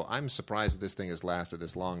Showtime show. I'm surprised that this thing has lasted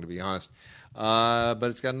this long, to be honest. But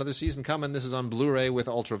it's got another season coming. This is on Blu-ray with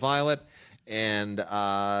Ultraviolet, and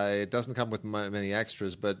it doesn't come with many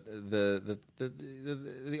extras. But the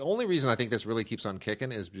only reason I think this really keeps on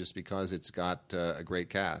kicking is just because it's got a great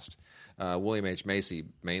cast. William H. Macy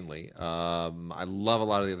mainly. I love a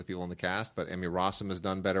lot of the other people in the cast, but Emmy Rossum has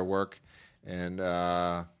done better work, and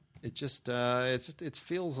it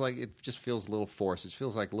feels like it just feels a little forced. It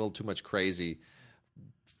feels like a little too much crazy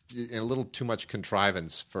and a little too much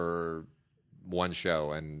contrivance for one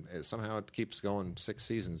show, and somehow it keeps going 6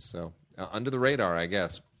 seasons. So under the radar, I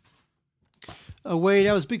guess. Wade,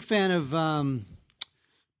 I was a big fan of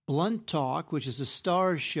Blunt Talk, which is a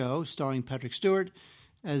Starz show starring Patrick Stewart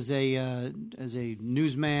as a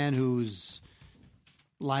newsman whose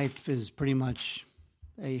life is pretty much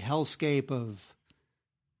a hellscape of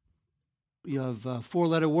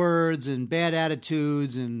 4-letter words and bad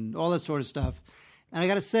attitudes and all that sort of stuff. And I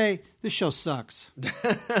got to say, this show sucks.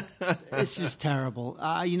 It's just terrible.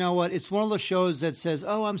 You know what? It's one of those shows that says,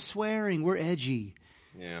 "Oh, I'm swearing, we're edgy."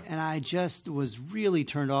 Yeah. And I just was really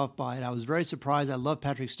turned off by it. I was very surprised. I love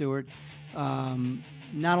Patrick Stewart,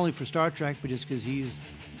 not only for Star Trek, but just because he's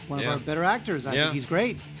one of our better actors. I think he's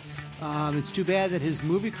great. It's too bad that his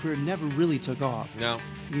movie career never really took off. No.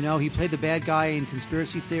 He played the bad guy in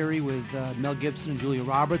Conspiracy Theory with Mel Gibson and Julia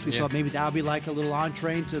Roberts. We thought maybe that would be like a little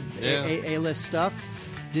entree into A-list stuff.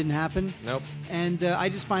 Didn't happen. Nope. And I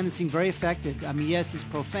just find this thing very affected. I mean, yes, it's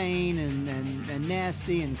profane and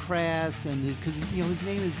nasty and crass, and because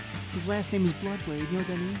his last name is Blunt. Wade, you know what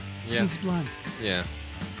that means? Yeah. He's blunt. Yeah.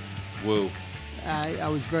 Woo. I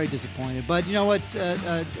was very disappointed, but you know what,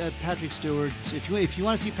 Patrick Stewart. If you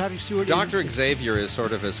want to see Patrick Stewart, Dr. Xavier is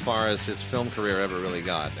sort of as far as his film career ever really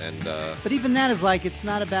got, and but even that is like it's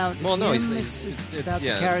not about. Well, no, him. It's about the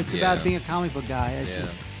character. It's about being a comic book guy. It's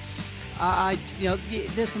just.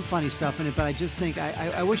 There's some funny stuff in it, but I just think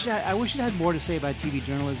I wish it had more to say about TV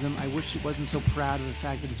journalism. I wish it wasn't so proud of the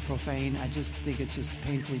fact that it's profane. I just think it's just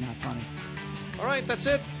painfully not funny. All right, that's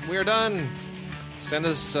it. We're done. Send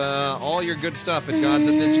us all your good stuff at Gods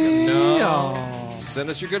of Digital. No. Send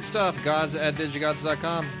us your good stuff,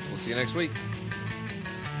 gods@digigods.com. We'll see you next week.